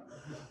dharma,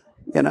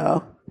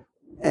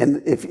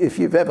 And if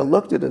you've ever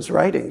looked at his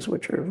writings,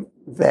 which are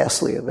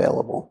vastly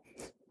available,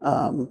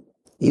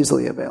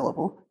 easily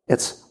available,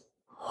 it's,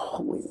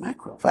 holy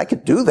mackerel, if I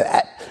could do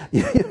that,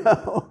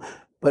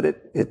 but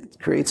it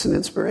creates an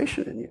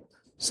inspiration in you.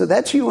 So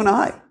that's you and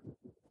I,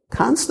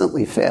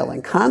 constantly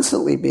failing,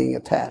 constantly being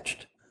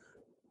attached,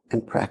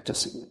 and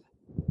practicing it.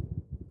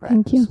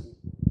 Thank you.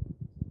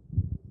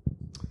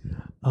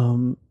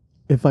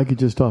 If I could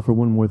just offer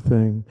one more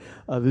thing.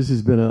 This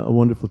has been a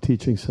wonderful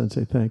teaching,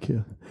 Sensei. Thank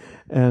you.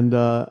 And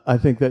I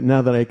think that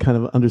now that I kind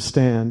of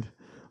understand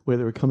where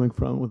they were coming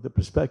from, what the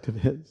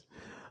perspective is,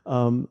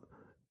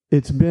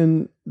 it has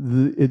been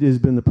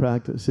the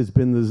practice. It's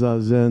been the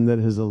Zazen that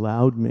has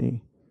allowed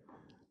me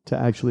to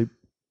actually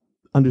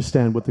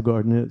understand what the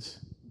garden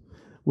is.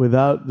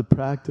 Without the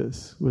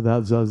practice,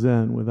 without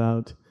Zazen,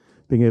 without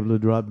being able to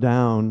drop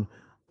down,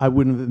 I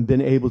wouldn't have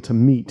been able to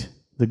meet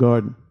the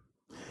garden.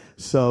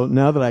 So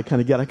now that I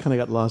kind of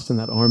got lost in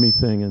that army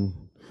thing and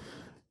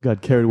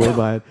got carried away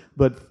by it.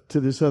 But to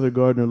this other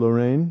gardener,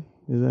 Lorraine,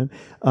 is that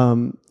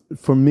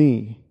for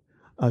me,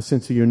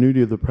 since you're new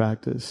to the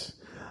practice,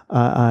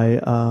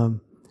 I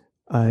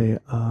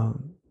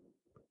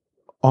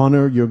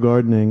honor your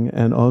gardening,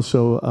 and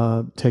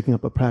also taking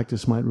up a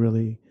practice might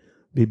really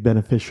be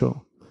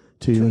beneficial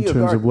to you in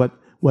terms of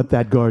what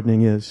that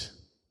gardening is.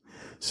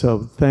 So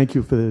thank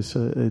you for this.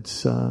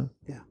 It's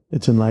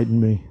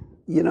enlightened me.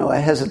 I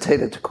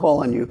hesitated to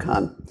call on you,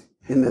 Khan,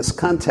 in this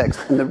context.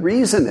 And the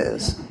reason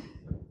is,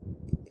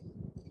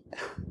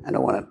 I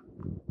don't want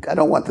to I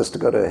don't want this to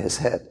go to his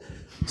head,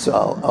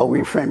 so I'll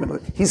reframe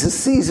it. He's a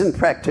seasoned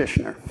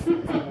practitioner.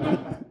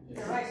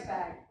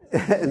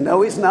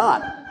 No, he's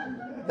not.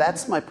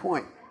 That's my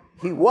point.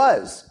 He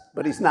was,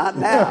 but he's not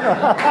now.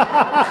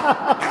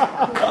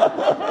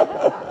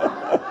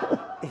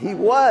 He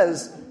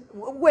was.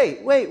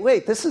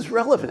 Wait. This is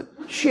relevant.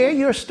 Share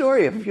your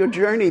story of your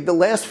journey, the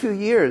last few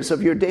years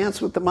of your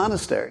dance with the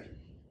monastery,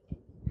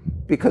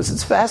 because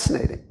it's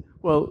fascinating.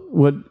 Well,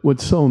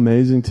 what's so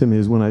amazing to me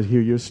is when I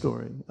hear your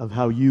story of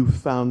how you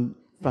found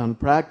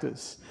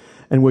practice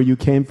and where you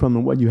came from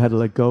and what you had to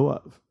let go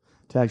of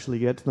to actually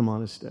get to the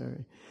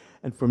monastery.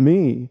 And for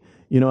me,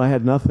 I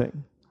had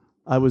nothing.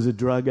 I was a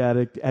drug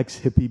addict,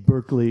 ex-hippie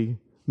Berkeley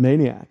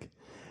maniac.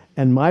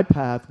 And my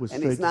path was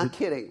straight. And he's not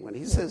kidding when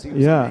he says he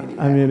was a maniac.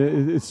 I mean,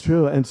 it's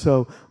true. And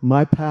so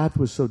my path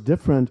was so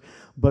different,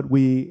 but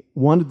we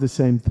wanted the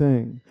same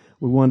thing.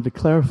 We wanted to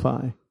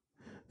clarify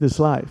this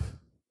life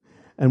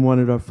and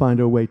wanted to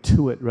find our way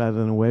to it rather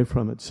than away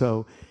from it.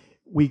 So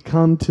we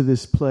come to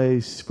this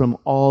place from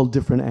all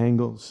different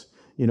angles,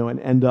 and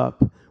end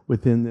up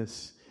within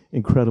this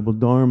incredible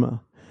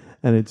Dharma.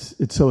 And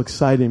it's so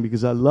exciting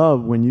because I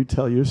love when you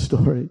tell your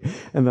story,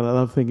 and then I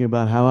love thinking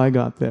about how I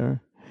got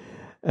there.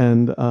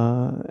 And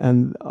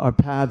our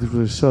paths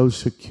were so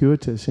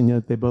circuitous, and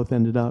yet they both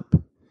ended up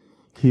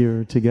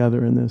here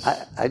together in this.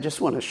 I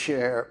just want to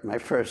share my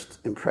first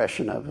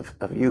impression of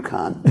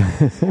Yukon.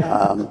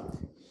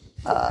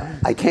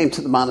 I came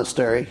to the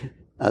monastery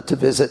to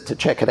visit, to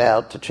check it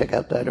out, to check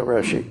out Daido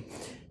Roshi.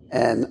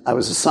 And I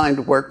was assigned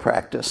to work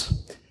practice.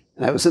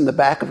 And I was in the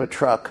back of a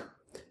truck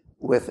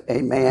with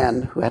a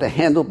man who had a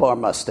handlebar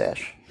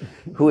mustache,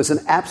 who was an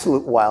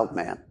absolute wild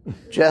man.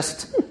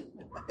 Just,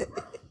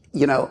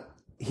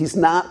 he's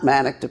not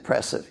manic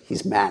depressive,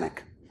 he's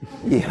manic,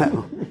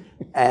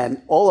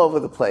 and all over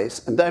the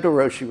place. And Daido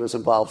Roshi was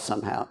involved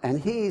somehow. And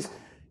he's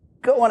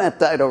going at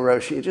Daido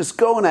Roshi, just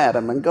going at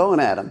him.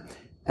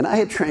 And I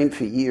had trained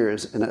for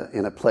years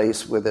in a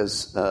place where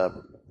there's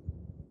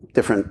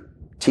different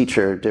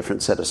teacher,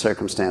 different set of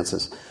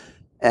circumstances.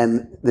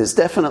 And there's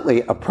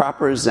definitely a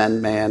proper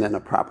Zen man and a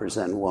proper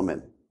Zen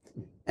woman.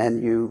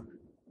 And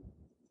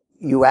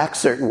you act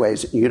certain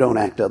ways, and you don't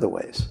act other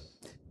ways.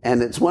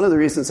 And it's one of the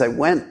reasons I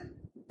went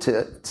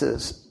to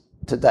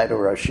Daido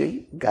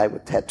Roshi, a guy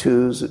with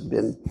tattoos, who'd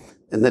been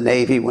in the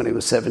Navy when he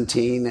was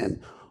 17,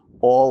 and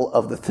all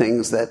of the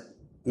things that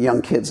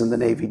young kids in the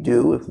Navy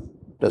do. It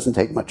doesn't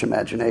take much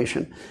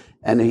imagination.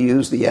 And he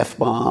used the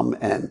F-bomb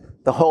and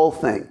the whole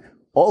thing,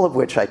 all of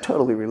which I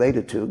totally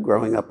related to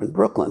growing up in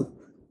Brooklyn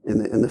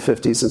in the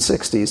 50s and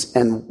 60s,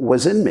 and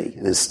was in me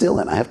and is still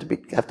in. I have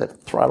to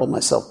throttle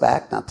myself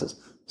back not to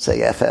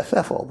say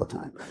FFF all the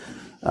time.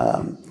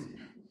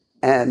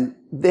 And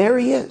there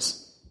he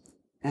is.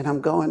 And I'm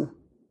going,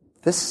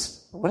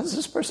 what is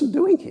this person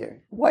doing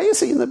here? Why is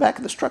he in the back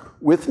of this truck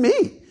with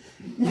me?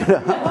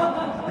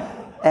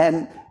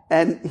 And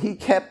he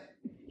kept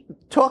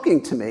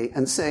talking to me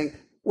and saying,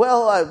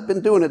 well, I've been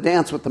doing a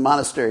dance with the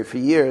monastery for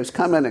years,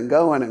 coming and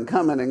going and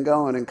coming and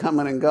going and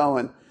coming and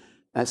going.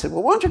 And I said,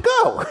 well, why don't you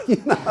go?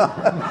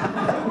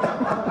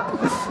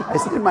 I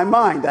said, in my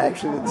mind, I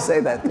actually didn't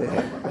say that to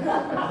him.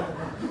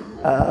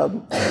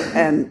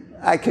 And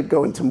I could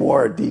go into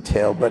more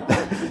detail, but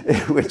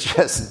it would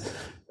just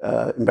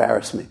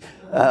embarrass me.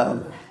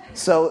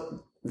 So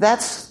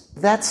that's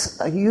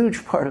a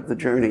huge part of the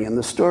journey. And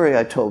the story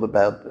I told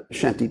about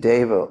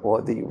Shantideva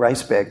or the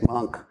rice bag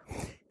monk,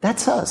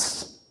 that's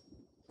us.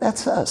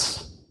 That's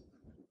us.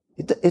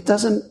 It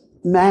doesn't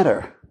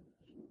matter,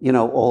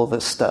 all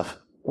this stuff.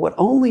 What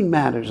only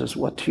matters is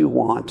what you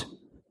want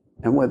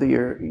and whether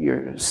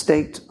you're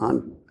staked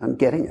on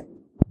getting it.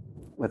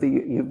 Whether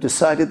you've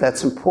decided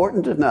that's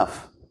important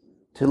enough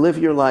to live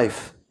your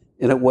life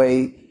in a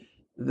way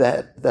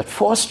that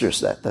fosters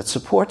that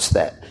supports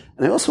that.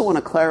 And I also want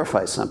to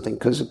clarify something,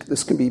 because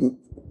this can be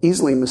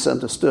easily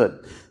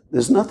misunderstood.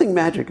 There's nothing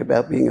magic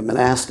about being a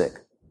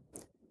monastic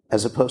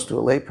as opposed to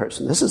a lay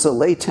person. This is a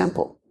lay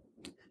temple.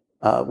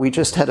 We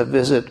just had a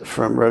visit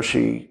from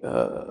Roshi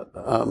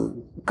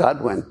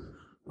Godwin,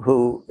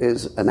 who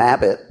is an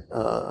abbot.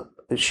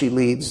 She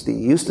leads the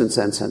Houston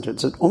Zen Center.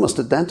 It's almost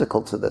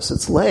identical to this.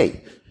 It's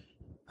lay.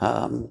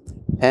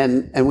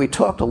 And we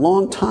talked a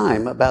long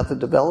time about the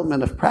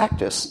development of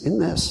practice in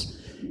this.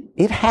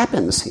 It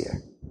happens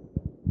here.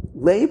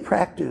 Lay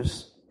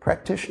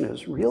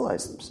practitioners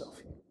realize themselves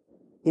here.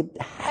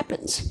 It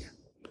happens here.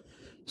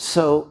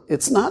 So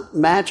it's not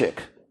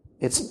magic.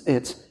 It's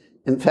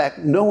in fact,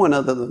 no one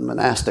other than the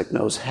monastic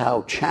knows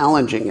how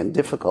challenging and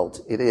difficult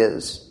it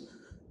is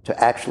to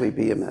actually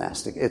be a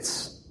monastic.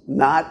 It's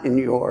not in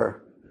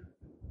your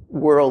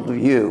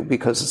worldview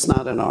because it's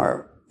not in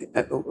our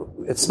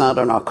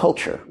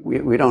culture.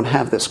 We don't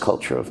have this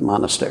culture of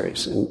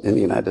monasteries in the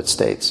United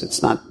States.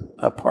 It's not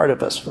a part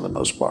of us for the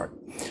most part.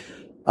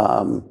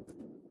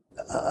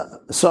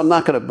 So I'm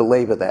not going to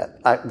belabor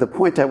that. The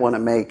point I want to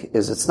make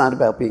is it's not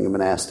about being a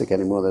monastic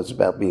anymore. It's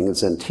about being a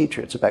Zen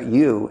teacher. It's about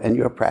you and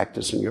your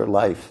practice and your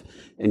life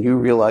and you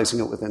realizing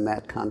it within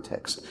that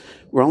context.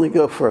 We'll only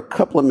go for a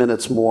couple of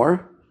minutes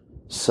more.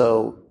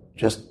 So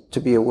just to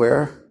be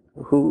aware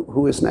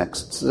who is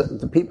next.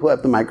 The people who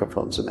have the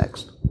microphones are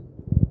next.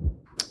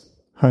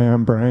 Hi,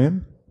 I'm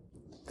Brian.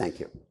 Thank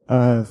you.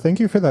 Thank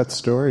you for that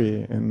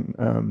story,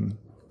 and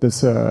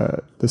this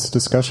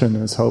discussion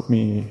has helped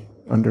me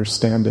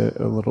understand it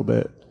a little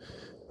bit.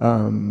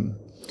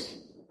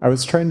 I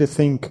was trying to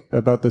think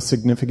about the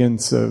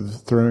significance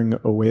of throwing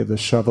away the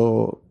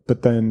shovel,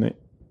 but then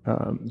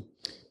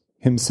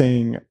him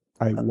saying,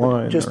 I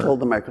won. Just hold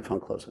the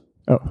microphone closer.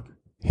 Oh,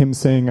 him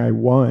saying, I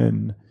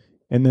won.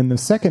 And then the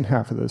second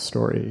half of the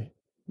story,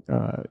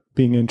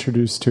 being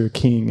introduced to a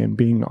king and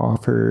being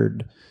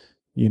offered,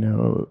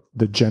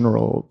 the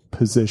general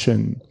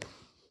position.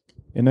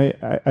 And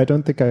I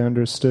don't think I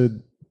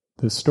understood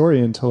the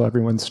story until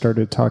everyone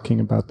started talking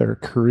about their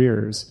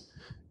careers.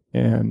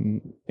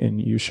 And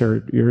you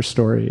shared your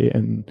story,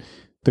 and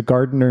the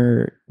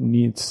gardener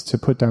needs to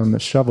put down the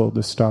shovel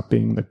to stop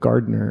being the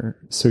gardener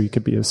so he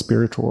could be a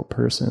spiritual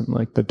person,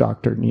 like the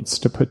doctor needs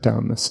to put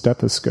down the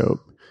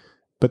stethoscope.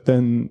 But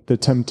then the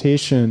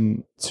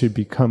temptation to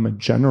become a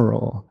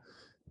general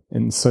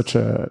in such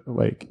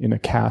in a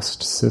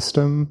caste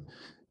system,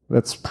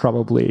 that's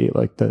probably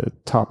like the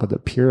top of the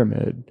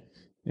pyramid.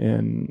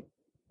 And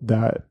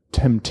that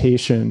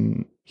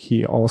temptation,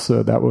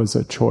 that was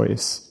a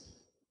choice.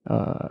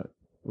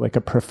 Like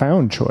a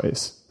profound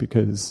choice,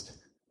 because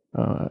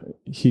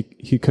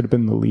he could have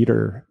been the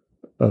leader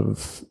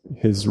of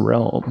his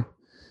realm,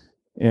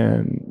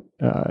 and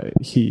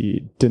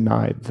he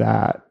denied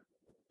that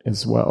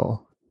as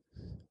well.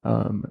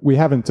 We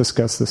haven't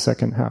discussed the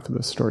second half of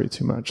the story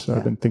too much, so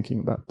I've been thinking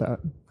about that.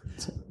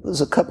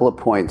 There's a couple of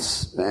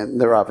points,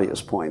 and they're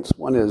obvious points.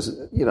 One is,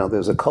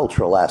 there's a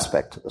cultural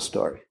aspect to the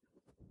story,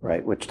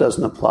 right, which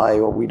doesn't apply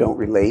or we don't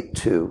relate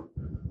to.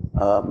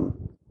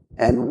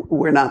 And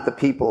we're not the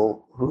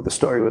people who the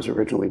story was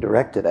originally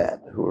directed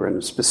at, who are in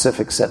a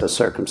specific set of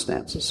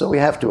circumstances. So we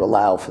have to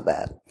allow for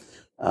that.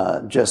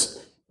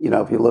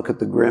 If you look at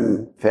the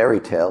Grimm fairy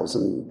tales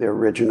and their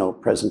original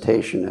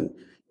presentation and,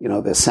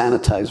 the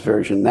sanitized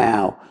version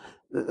now,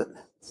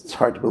 it's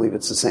hard to believe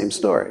it's the same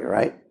story,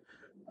 right?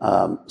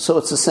 So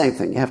it's the same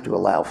thing. You have to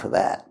allow for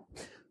that.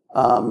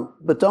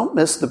 But don't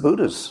miss the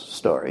Buddha's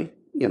story.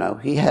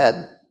 He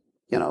had,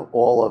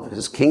 all of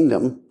his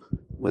kingdom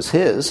was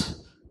his.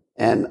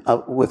 And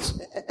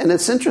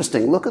it's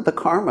interesting. Look at the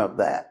karma of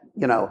that.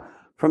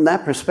 From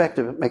that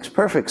perspective, it makes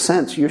perfect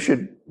sense. You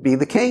should be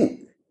the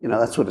king.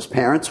 That's what his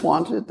parents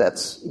wanted.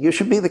 You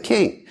should be the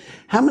king.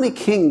 How many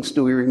kings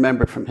do we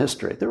remember from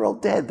history? They're all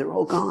dead. They're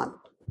all gone.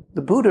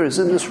 The Buddha is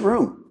in this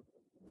room.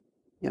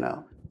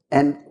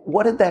 And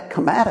what did that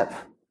come out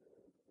of?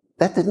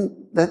 That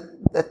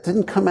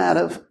didn't come out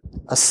of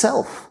a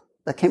self.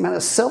 That came out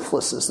of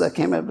selflessness. That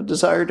came out of a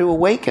desire to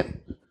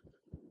awaken.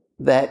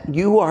 That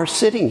you are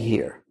sitting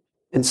here,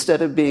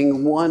 instead of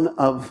being one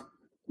of,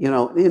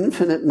 an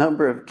infinite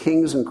number of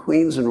kings and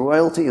queens and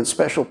royalty and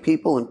special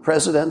people and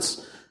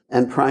presidents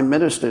and prime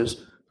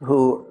ministers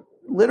who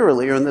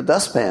literally are in the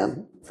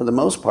dustpan, for the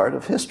most part,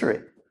 of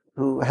history,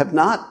 who have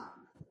not,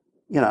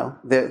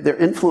 their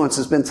influence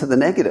has been to the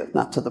negative,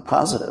 not to the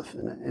positive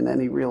in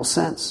any real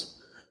sense.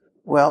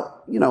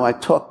 Well, I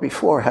talked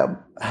before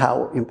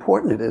how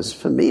important it is,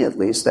 for me at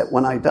least, that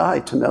when I die,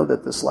 to know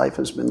that this life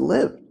has been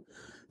lived.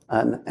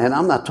 And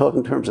I'm not talking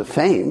in terms of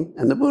fame,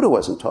 and the Buddha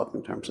wasn't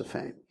talking in terms of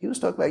fame. He was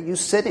talking about you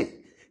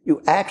sitting,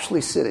 you actually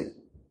sitting.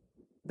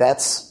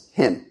 That's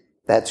him.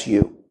 That's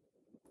you.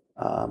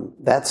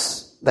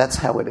 That's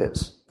how it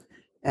is.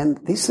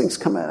 And these things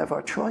come out of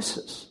our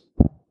choices,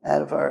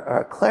 out of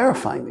our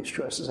clarifying these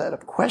choices, out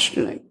of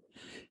questioning.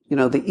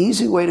 The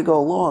easy way to go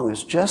along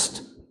is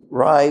just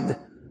ride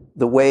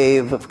the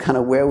wave of kind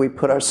of where we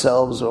put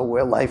ourselves, or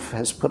where life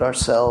has put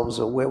ourselves,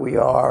 or where we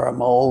are.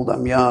 I'm old,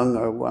 I'm young,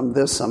 or I'm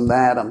this, I'm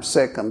that, I'm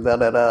sick, I'm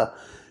da-da-da.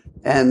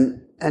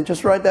 And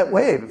just ride that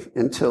wave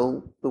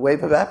until the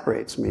wave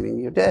evaporates, meaning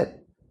you're dead.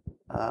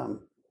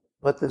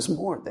 But there's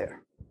more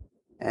there.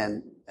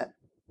 And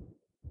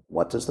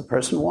what does the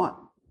person want?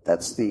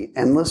 That's the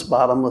endless,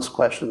 bottomless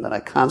question that I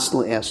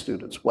constantly ask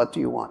students. What do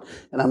you want?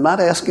 And I'm not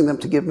asking them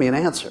to give me an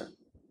answer.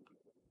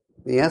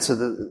 The answer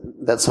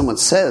that someone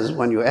says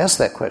when you ask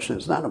that question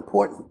is not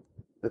important.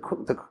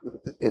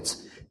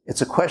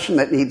 It's a question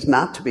that needs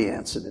not to be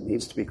answered. It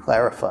needs to be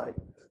clarified.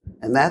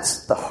 And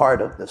that's the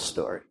heart of this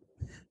story,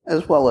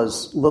 as well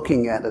as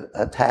looking at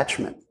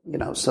attachment.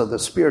 So the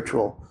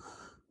spiritual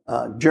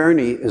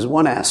journey is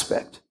one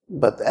aspect,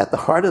 but at the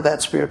heart of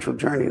that spiritual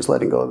journey is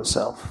letting go of the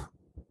self.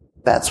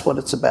 That's what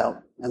it's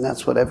about. And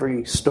that's what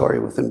every story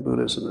within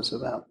Buddhism is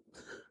about.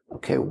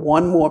 Okay,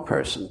 one more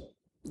person.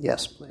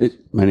 Yes, please.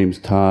 My name's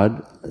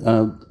Todd.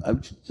 I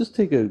just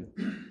take a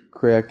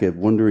crack at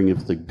wondering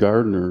if the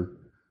gardener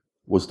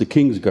was the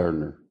king's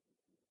gardener.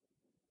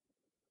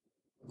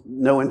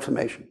 No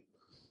information.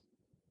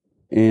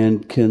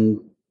 And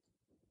can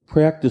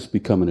practice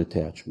become an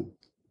attachment?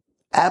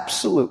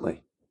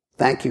 Absolutely.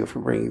 Thank you for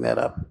bringing that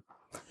up.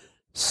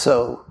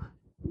 So,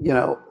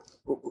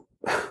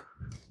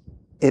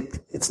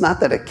 it's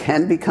not that it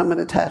can become an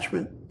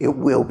attachment. It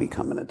will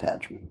become an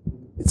attachment.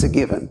 It's a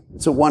given.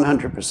 It's a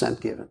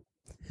 100% given.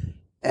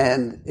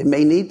 And it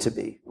may need to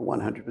be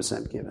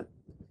 100% given.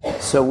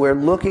 So we're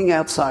looking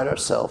outside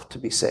ourselves to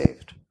be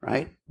saved,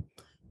 right?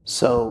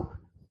 So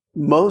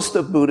most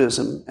of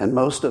Buddhism and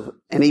most of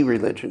any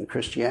religion,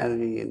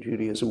 Christianity and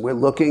Judaism, we're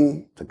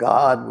looking to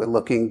God, we're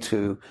looking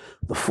to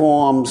the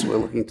forms, we're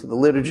looking to the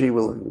liturgy,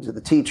 we're looking to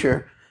the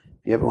teacher.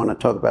 If you ever want to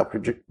talk about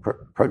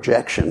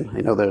projection,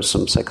 I know there's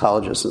some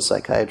psychologists and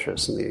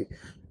psychiatrists, and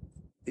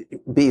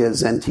be a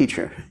Zen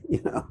teacher,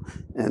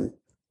 and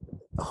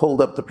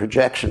hold up the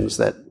projections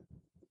that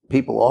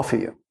people offer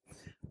you.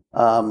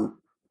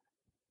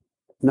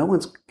 No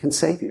one can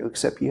save you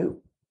except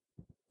you.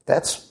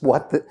 That's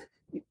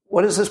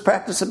what is this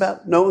practice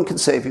about? No one can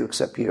save you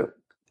except you.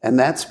 And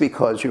that's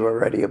because you're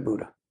already a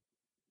Buddha.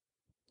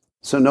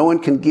 So no one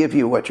can give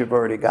you what you've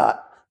already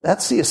got.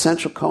 That's the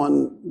essential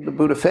koan the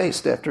Buddha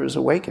faced after his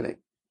awakening.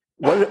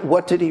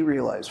 What did he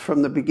realize?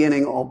 From the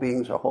beginning, all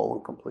beings are whole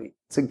and complete.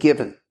 It's a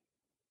given.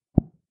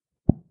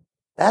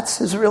 That's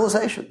his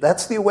realization.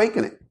 That's the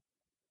awakening.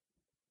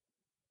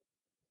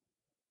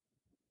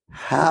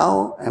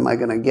 How am I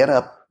going to get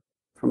up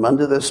from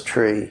under this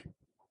tree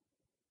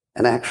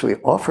and actually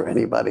offer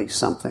anybody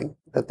something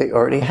that they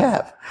already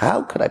have?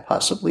 How could I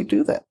possibly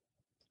do that?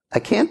 I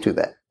can't do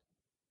that.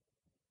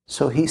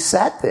 So he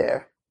sat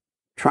there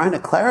trying to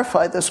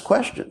clarify this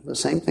question, the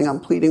same thing I'm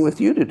pleading with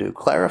you to do,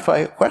 clarify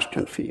a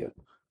question for you,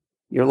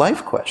 your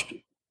life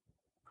question.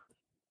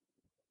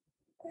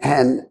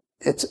 And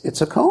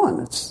it's a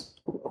koan. It's,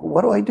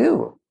 what do I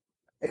do?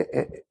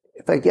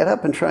 If I get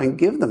up and try and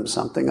give them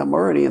something, I'm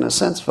already, in a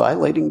sense,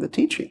 violating the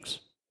teachings,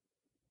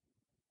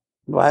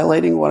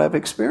 violating what I've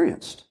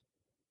experienced.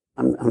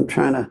 I'm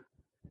trying to,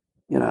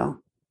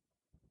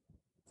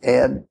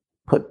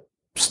 put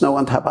snow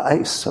on top of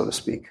ice, so to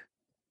speak.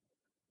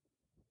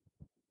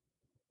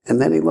 And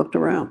then he looked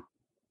around,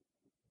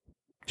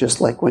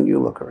 just like when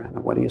you look around.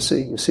 And what do you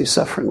see? You see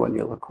suffering when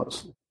you look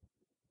closely.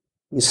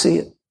 You see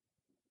it.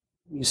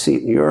 You see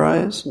it in your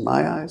eyes, in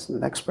my eyes, in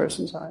the next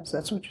person's eyes.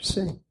 That's what you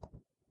see.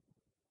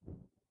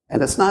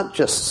 And it's not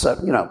just,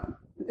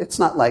 it's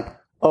not like,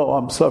 oh,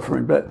 I'm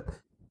suffering. But,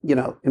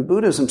 in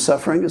Buddhism,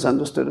 suffering is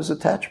understood as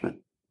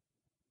attachment.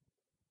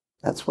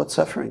 That's what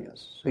suffering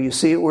is. So you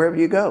see it wherever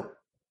you go.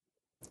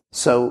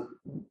 So,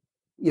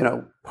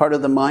 part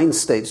of the mind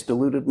states,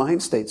 deluded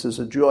mind states, is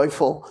a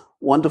joyful,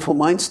 wonderful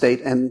mind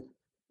state. And,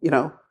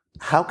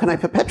 how can I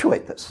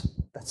perpetuate this?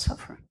 That's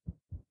suffering.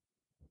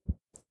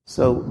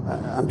 So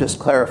I'm just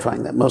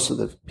clarifying that most of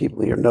the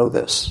people here know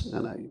this,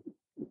 and I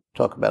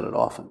talk about it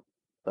often.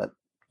 But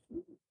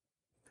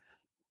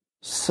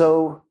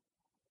so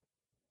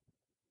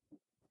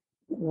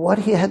what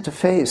he had to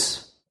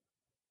face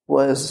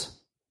was,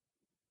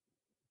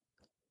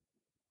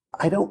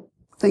 I don't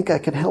think I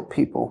can help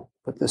people,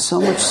 but there's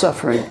so much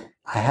suffering,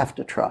 I have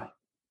to try.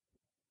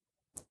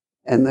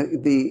 And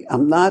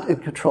I'm not in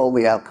control of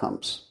the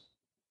outcomes.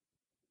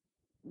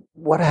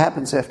 What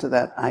happens after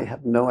that, I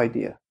have no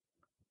idea.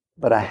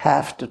 But I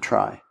have to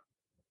try.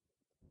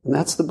 And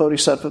that's the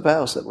Bodhisattva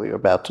vows that we are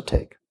about to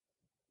take.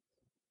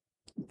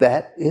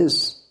 That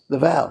is the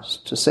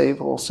vows, to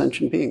save all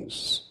sentient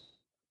beings.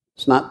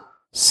 It's not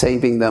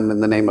saving them in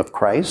the name of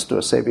Christ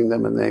or saving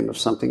them in the name of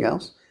something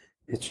else.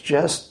 It's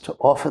just to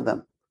offer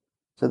them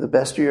to the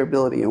best of your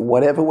ability in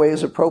whatever way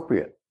is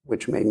appropriate,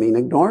 which may mean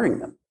ignoring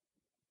them.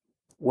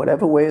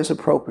 Whatever way is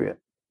appropriate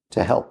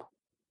to help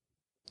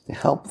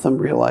them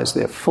realize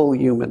their full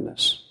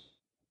humanness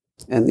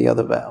and the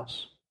other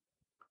vows.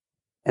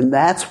 And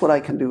that's what I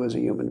can do as a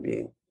human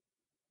being.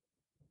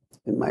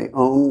 In my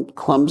own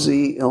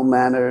clumsy,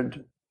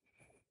 ill-mannered,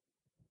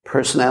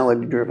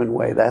 personality-driven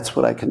way, that's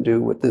what I can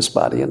do with this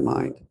body and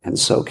mind. And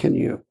so can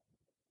you.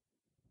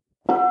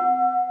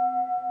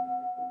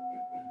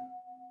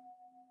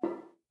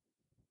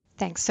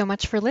 Thanks so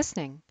much for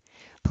listening.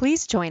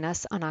 Please join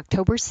us on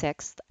October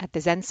 6th at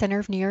the Zen Center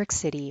of New York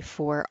City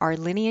for our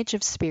Lineage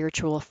of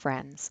Spiritual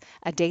Friends,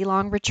 a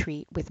day-long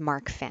retreat with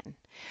Mark Finn.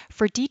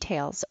 For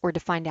details or to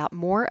find out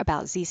more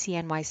about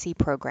ZCNYC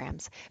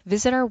programs,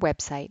 visit our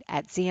website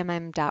at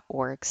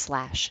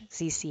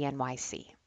zmm.org/ZCNYC.